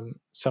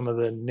some of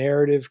the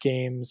narrative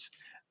games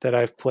that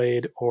I've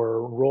played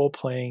or role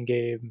playing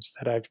games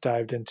that I've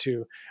dived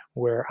into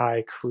where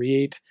I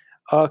create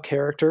a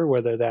character,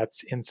 whether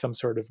that's in some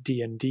sort of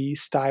D&D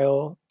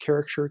style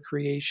character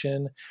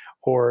creation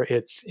or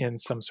it's in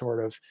some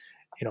sort of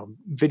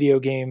video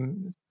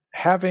game.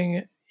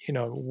 Having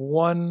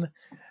one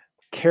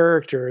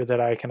character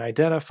that I can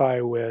identify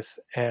with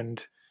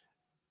and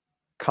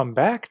come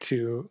back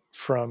to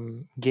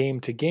from game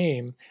to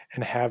game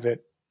and have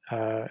it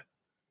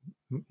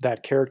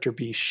that character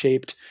be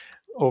shaped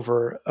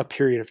over a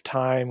period of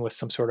time with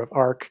some sort of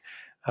arc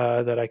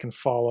that I can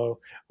follow,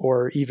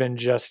 or even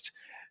just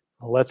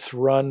let's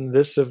run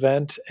this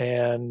event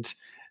and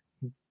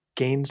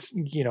gains,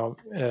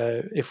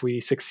 if we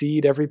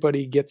succeed,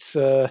 everybody gets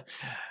an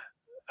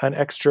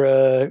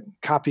extra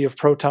copy of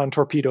Proton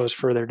Torpedoes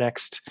for their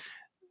next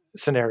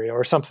scenario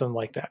or something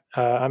like that.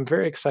 I'm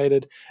very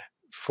excited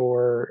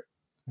for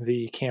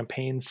the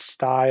campaign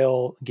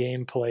style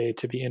gameplay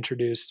to be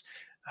introduced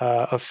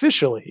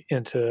officially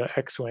into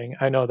X-Wing.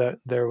 I know that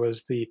there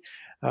was the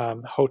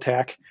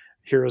HOTAC,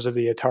 Heroes of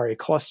the Atari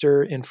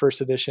Cluster in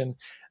first edition.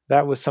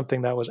 That was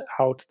something that was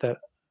out that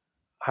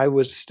I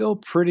was still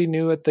pretty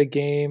new at the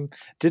game,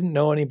 didn't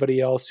know anybody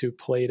else who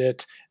played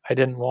it. I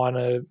didn't want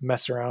to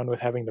mess around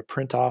with having to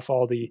print off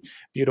all the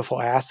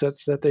beautiful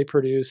assets that they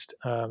produced.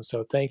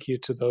 So thank you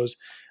to those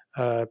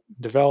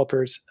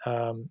developers.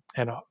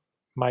 And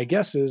my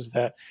guess is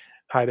that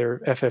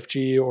either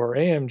FFG or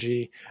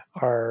AMG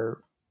are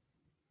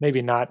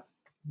maybe not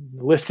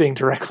lifting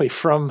directly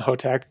from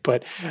HOTAC,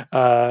 but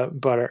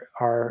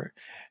are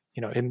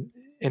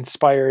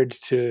inspired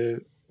to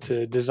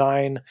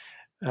design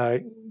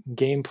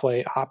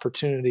gameplay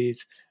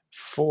opportunities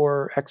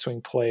for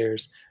X-Wing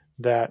players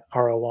that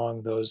are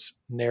along those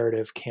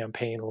narrative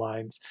campaign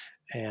lines.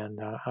 And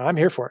I'm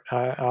here for it.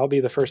 I'll be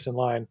the first in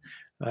line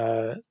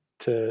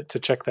to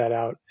check that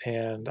out.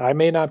 And I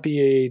may not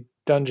be a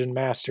dungeon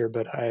master,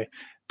 but I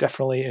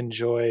definitely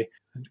enjoy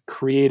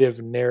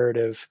creative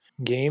narrative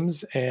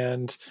games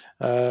and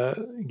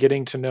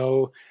getting to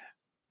know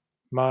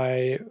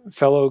my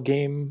fellow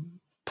game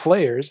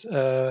players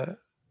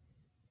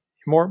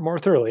more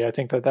thoroughly. I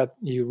think that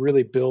you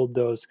really build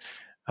those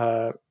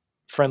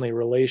friendly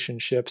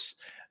relationships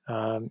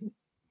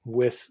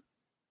with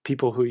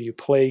people who you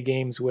play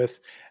games with,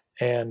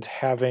 and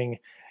having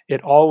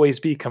it always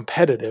be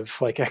competitive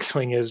like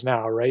X-Wing is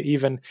now, right?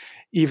 Even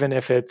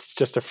if it's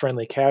just a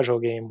friendly casual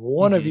game,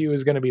 one of you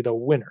is going to be the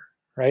winner,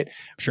 right?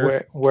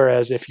 Sure.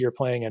 Whereas if you're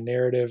playing a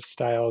narrative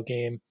style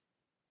game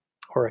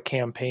or a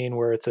campaign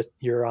where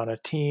you're on a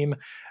team,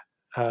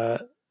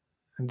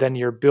 then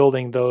you're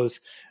building those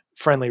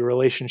friendly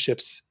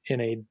relationships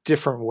in a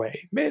different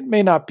way. It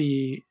may not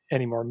be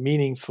any more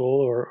meaningful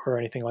or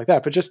anything like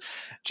that, but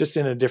just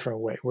in a different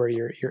way where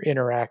you're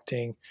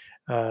interacting,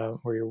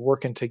 where you're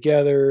working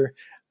together,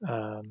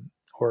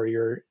 or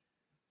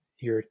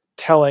you're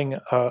telling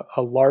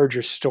a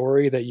larger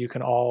story that you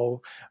can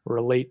all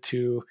relate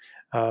to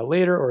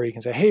later, or you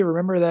can say, hey,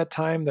 remember that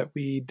time that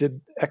we did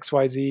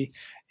XYZ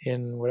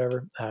in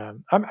whatever.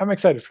 I'm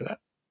excited for that.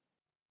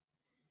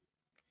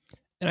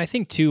 And I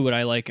think too, what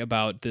I like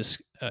about this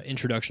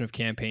introduction of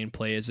campaign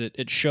play is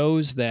it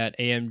shows that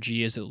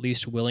AMG is at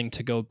least willing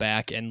to go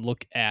back and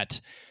look at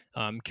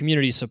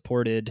community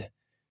supported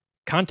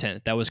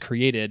content that was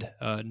created,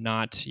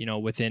 not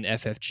within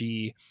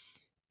FFG,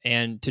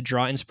 and to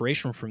draw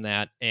inspiration from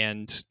that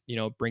and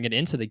bring it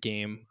into the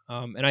game.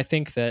 And I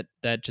think that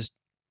just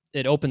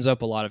it opens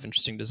up a lot of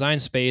interesting design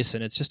space,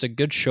 and it's just a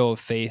good show of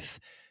faith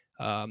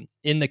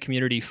in the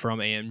community from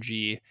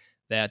AMG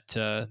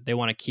that they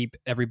want to keep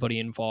everybody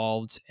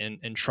involved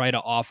and try to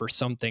offer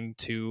something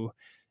to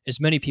as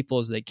many people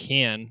as they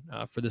can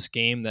for this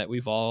game that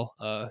we've all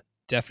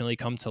definitely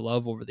come to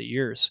love over the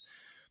years.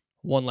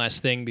 One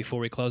last thing before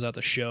we close out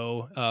the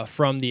show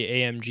from the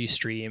AMG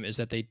stream is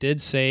that they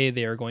did say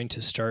they are going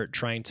to start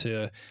trying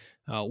to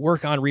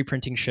work on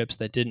reprinting ships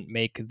that didn't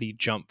make the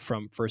jump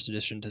from first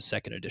edition to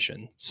second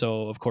edition.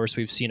 So, of course,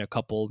 we've seen a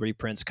couple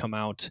reprints come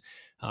out,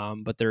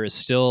 but there is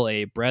still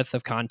a breadth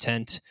of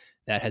content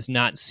that has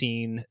not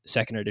seen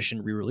second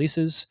edition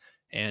re-releases.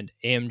 And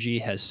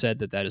AMG has said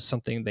that that is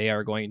something they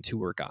are going to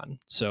work on.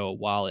 So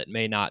while it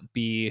may not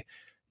be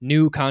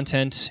new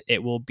content,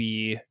 it will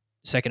be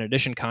second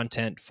edition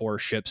content for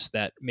ships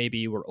that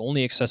maybe were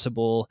only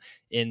accessible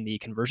in the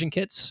conversion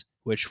kits,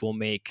 which will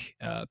make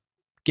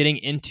getting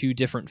into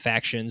different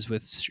factions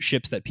with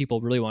ships that people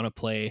really want to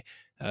play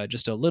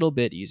just a little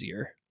bit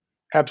easier.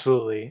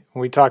 Absolutely.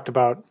 We talked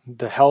about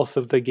the health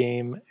of the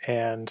game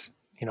and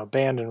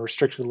banned and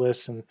restricted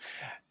lists, and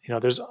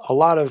there's a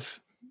lot of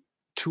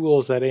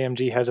tools that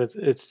AMG has at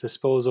its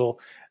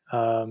disposal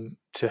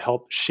to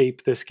help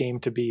shape this game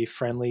to be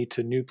friendly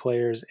to new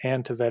players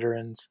and to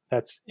veterans.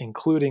 That's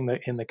including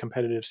in the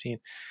competitive scene.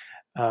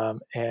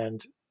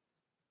 And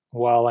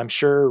while I'm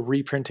sure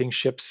reprinting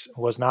ships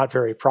was not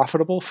very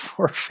profitable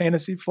for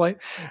Fantasy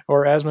Flight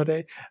or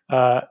Asmodee,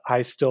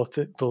 I still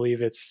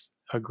believe it's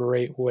a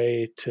great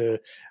way to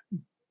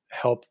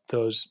help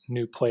those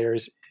new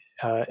players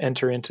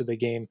enter into the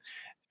game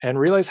and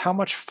realize how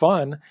much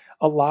fun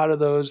a lot of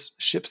those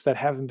ships that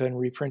haven't been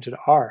reprinted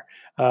are.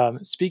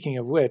 Speaking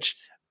of which,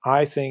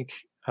 I think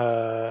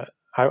I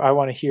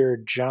want to hear,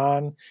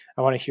 John,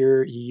 I want to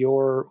hear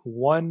your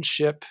one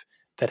ship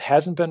that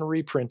hasn't been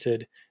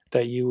reprinted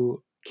that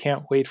you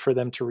can't wait for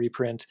them to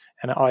reprint.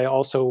 And I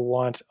also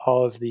want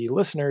all of the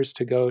listeners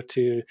to go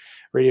to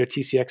Radio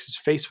TCX's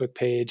Facebook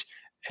page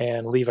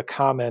and leave a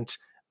comment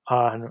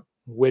on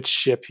which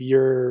ship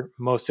you're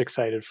most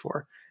excited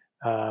for.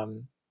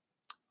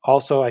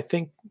 Also, I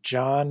think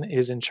John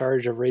is in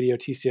charge of Radio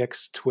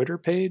TCX Twitter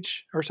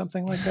page or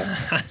something like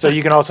that. So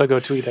you can also go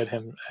tweet at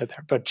him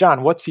there. But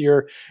John, what's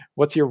your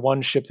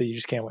one ship that you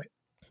just can't wait?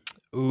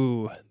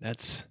 Ooh,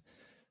 that's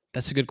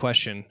a good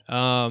question.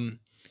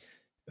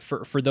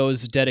 For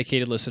those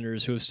dedicated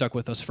listeners who have stuck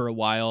with us for a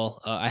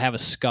while, I have a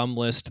scum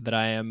list that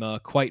I am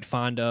quite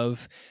fond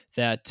of.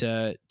 That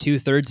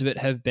 2/3 of it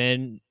have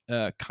been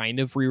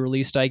kind of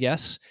re-released, I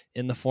guess,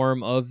 in the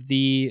form of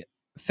the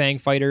Fang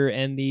Fighter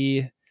and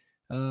the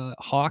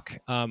Hawk.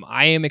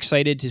 I am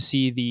excited to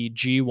see the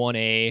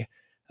G1A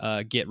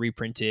get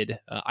reprinted.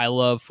 I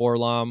love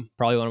Forlom,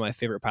 probably one of my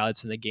favorite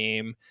pilots in the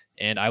game,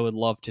 and I would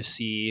love to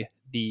see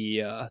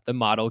the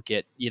model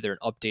get either an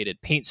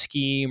updated paint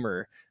scheme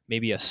or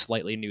maybe a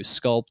slightly new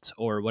sculpt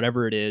or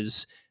whatever it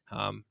is,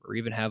 or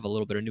even have a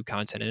little bit of new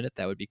content in it.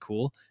 That would be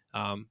cool.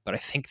 But I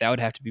think that would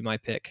have to be my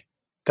pick.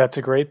 That's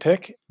a great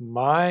pick.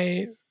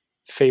 My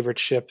favorite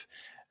ship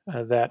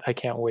that I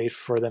can't wait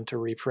for them to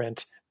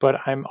reprint,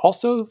 but I'm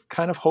also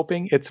kind of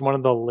hoping it's one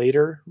of the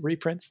later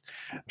reprints,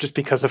 just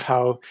because of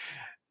how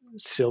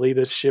silly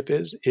this ship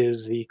is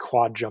the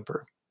Quad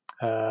Jumper.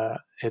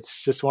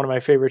 It's just one of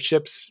my favorite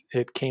ships.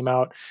 It came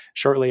out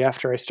shortly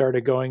after I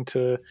started going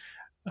to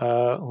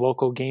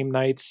local game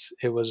nights.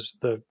 It was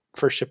the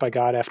first ship I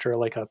got after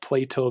like a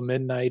play till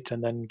midnight,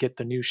 and then get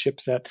the new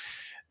ships at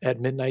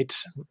midnight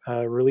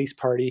release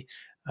party.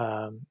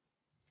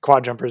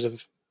 Quad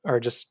jumpers are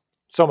just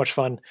so much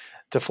fun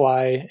to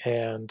fly,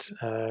 and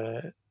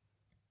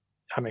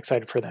I'm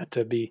excited for that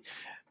to be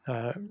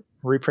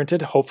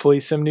reprinted. Hopefully,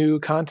 some new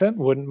content.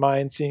 Wouldn't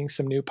mind seeing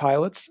some new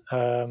pilots.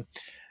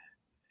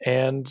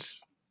 And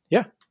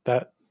yeah,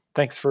 that.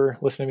 Thanks for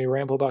listening to me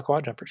ramble about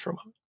quad jumpers for a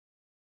moment.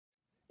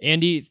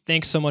 Andy,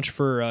 thanks so much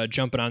for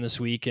jumping on this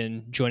week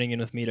and joining in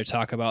with me to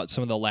talk about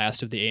some of the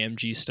last of the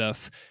AMG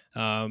stuff.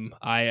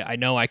 I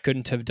know I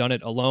couldn't have done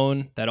it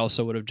alone. That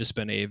also would have just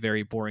been a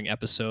very boring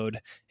episode.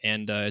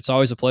 And it's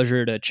always a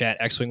pleasure to chat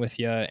X-Wing with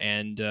you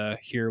and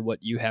hear what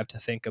you have to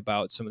think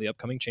about some of the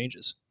upcoming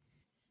changes.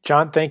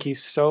 John, thank you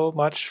so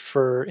much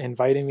for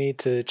inviting me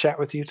to chat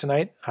with you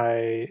tonight.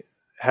 I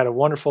had a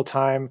wonderful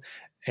time,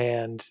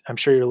 and I'm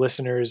sure your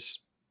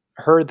listeners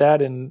heard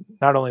that in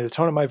not only the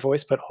tone of my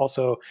voice, but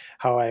also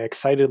how I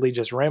excitedly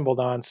just rambled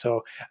on.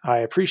 So I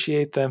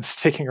appreciate them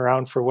sticking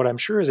around for what I'm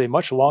sure is a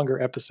much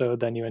longer episode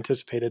than you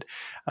anticipated.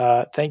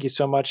 Thank you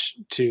so much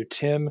to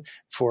Tim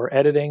for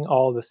editing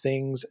all the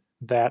things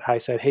that I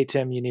said, hey,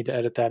 Tim, you need to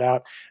edit that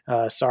out.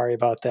 Sorry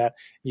about that.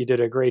 You did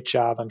a great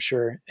job, I'm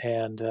sure.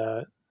 And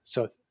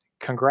so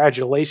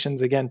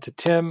congratulations again to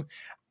Tim.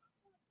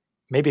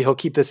 Maybe he'll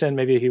keep this in,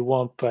 maybe he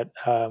won't, but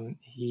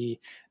he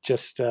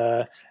just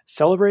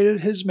celebrated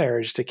his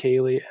marriage to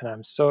Kaylee, and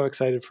I'm so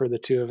excited for the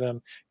two of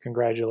them.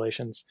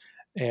 Congratulations.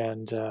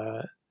 And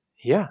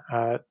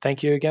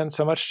thank you again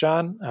so much,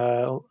 John.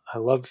 I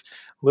love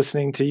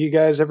listening to you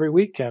guys every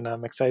week, and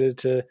I'm excited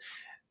to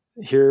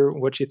hear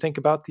what you think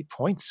about the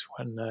points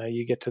when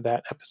you get to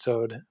that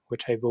episode,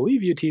 which I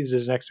believe you teased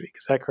is next week.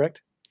 Is that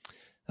correct?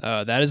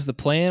 That is the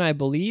plan, I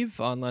believe,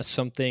 unless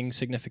something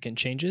significant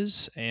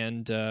changes.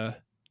 And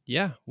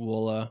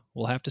we'll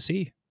have to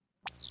see.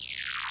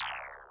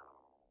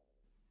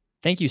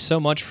 Thank you so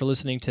much for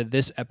listening to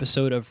this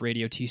episode of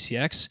Radio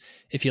TCX.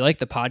 If you like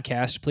the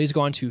podcast, please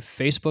go on to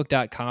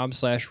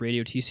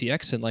facebook.com/Radio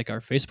TCX and like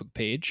our Facebook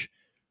page.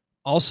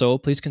 Also,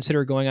 please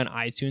consider going on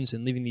iTunes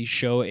and leaving the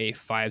show a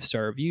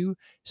 5-star review,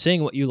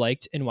 saying what you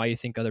liked and why you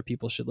think other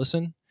people should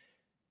listen.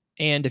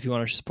 And if you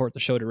want to support the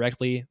show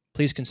directly,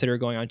 please consider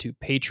going on to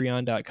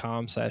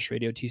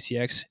patreon.com/Radio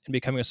TCX and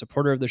becoming a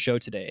supporter of the show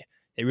today.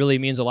 It really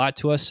means a lot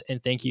to us,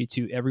 and thank you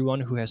to everyone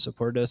who has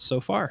supported us so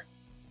far.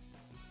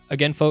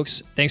 Again,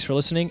 folks, thanks for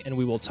listening, and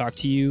we will talk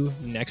to you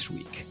next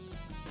week.